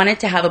always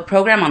wanted to have a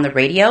program on the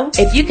radio?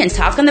 If you can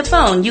talk on the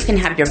phone, you can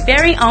have your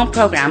very own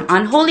program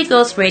on Holy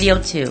Ghost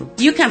Radio 2.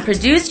 You can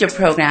produce your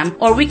program,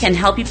 or we can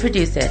help you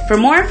produce it. For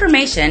more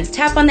information,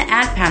 tap on the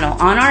ad panel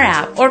on our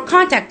app or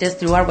contact us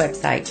through our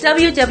website,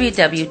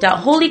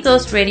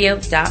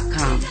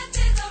 www.holyghostradio.com.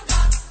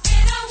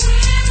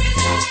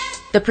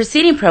 The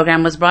preceding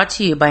program was brought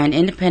to you by an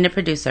independent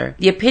producer.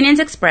 The opinions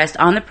expressed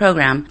on the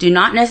program do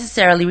not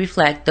necessarily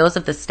reflect those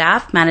of the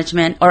staff,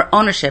 management, or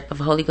ownership of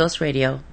Holy Ghost Radio.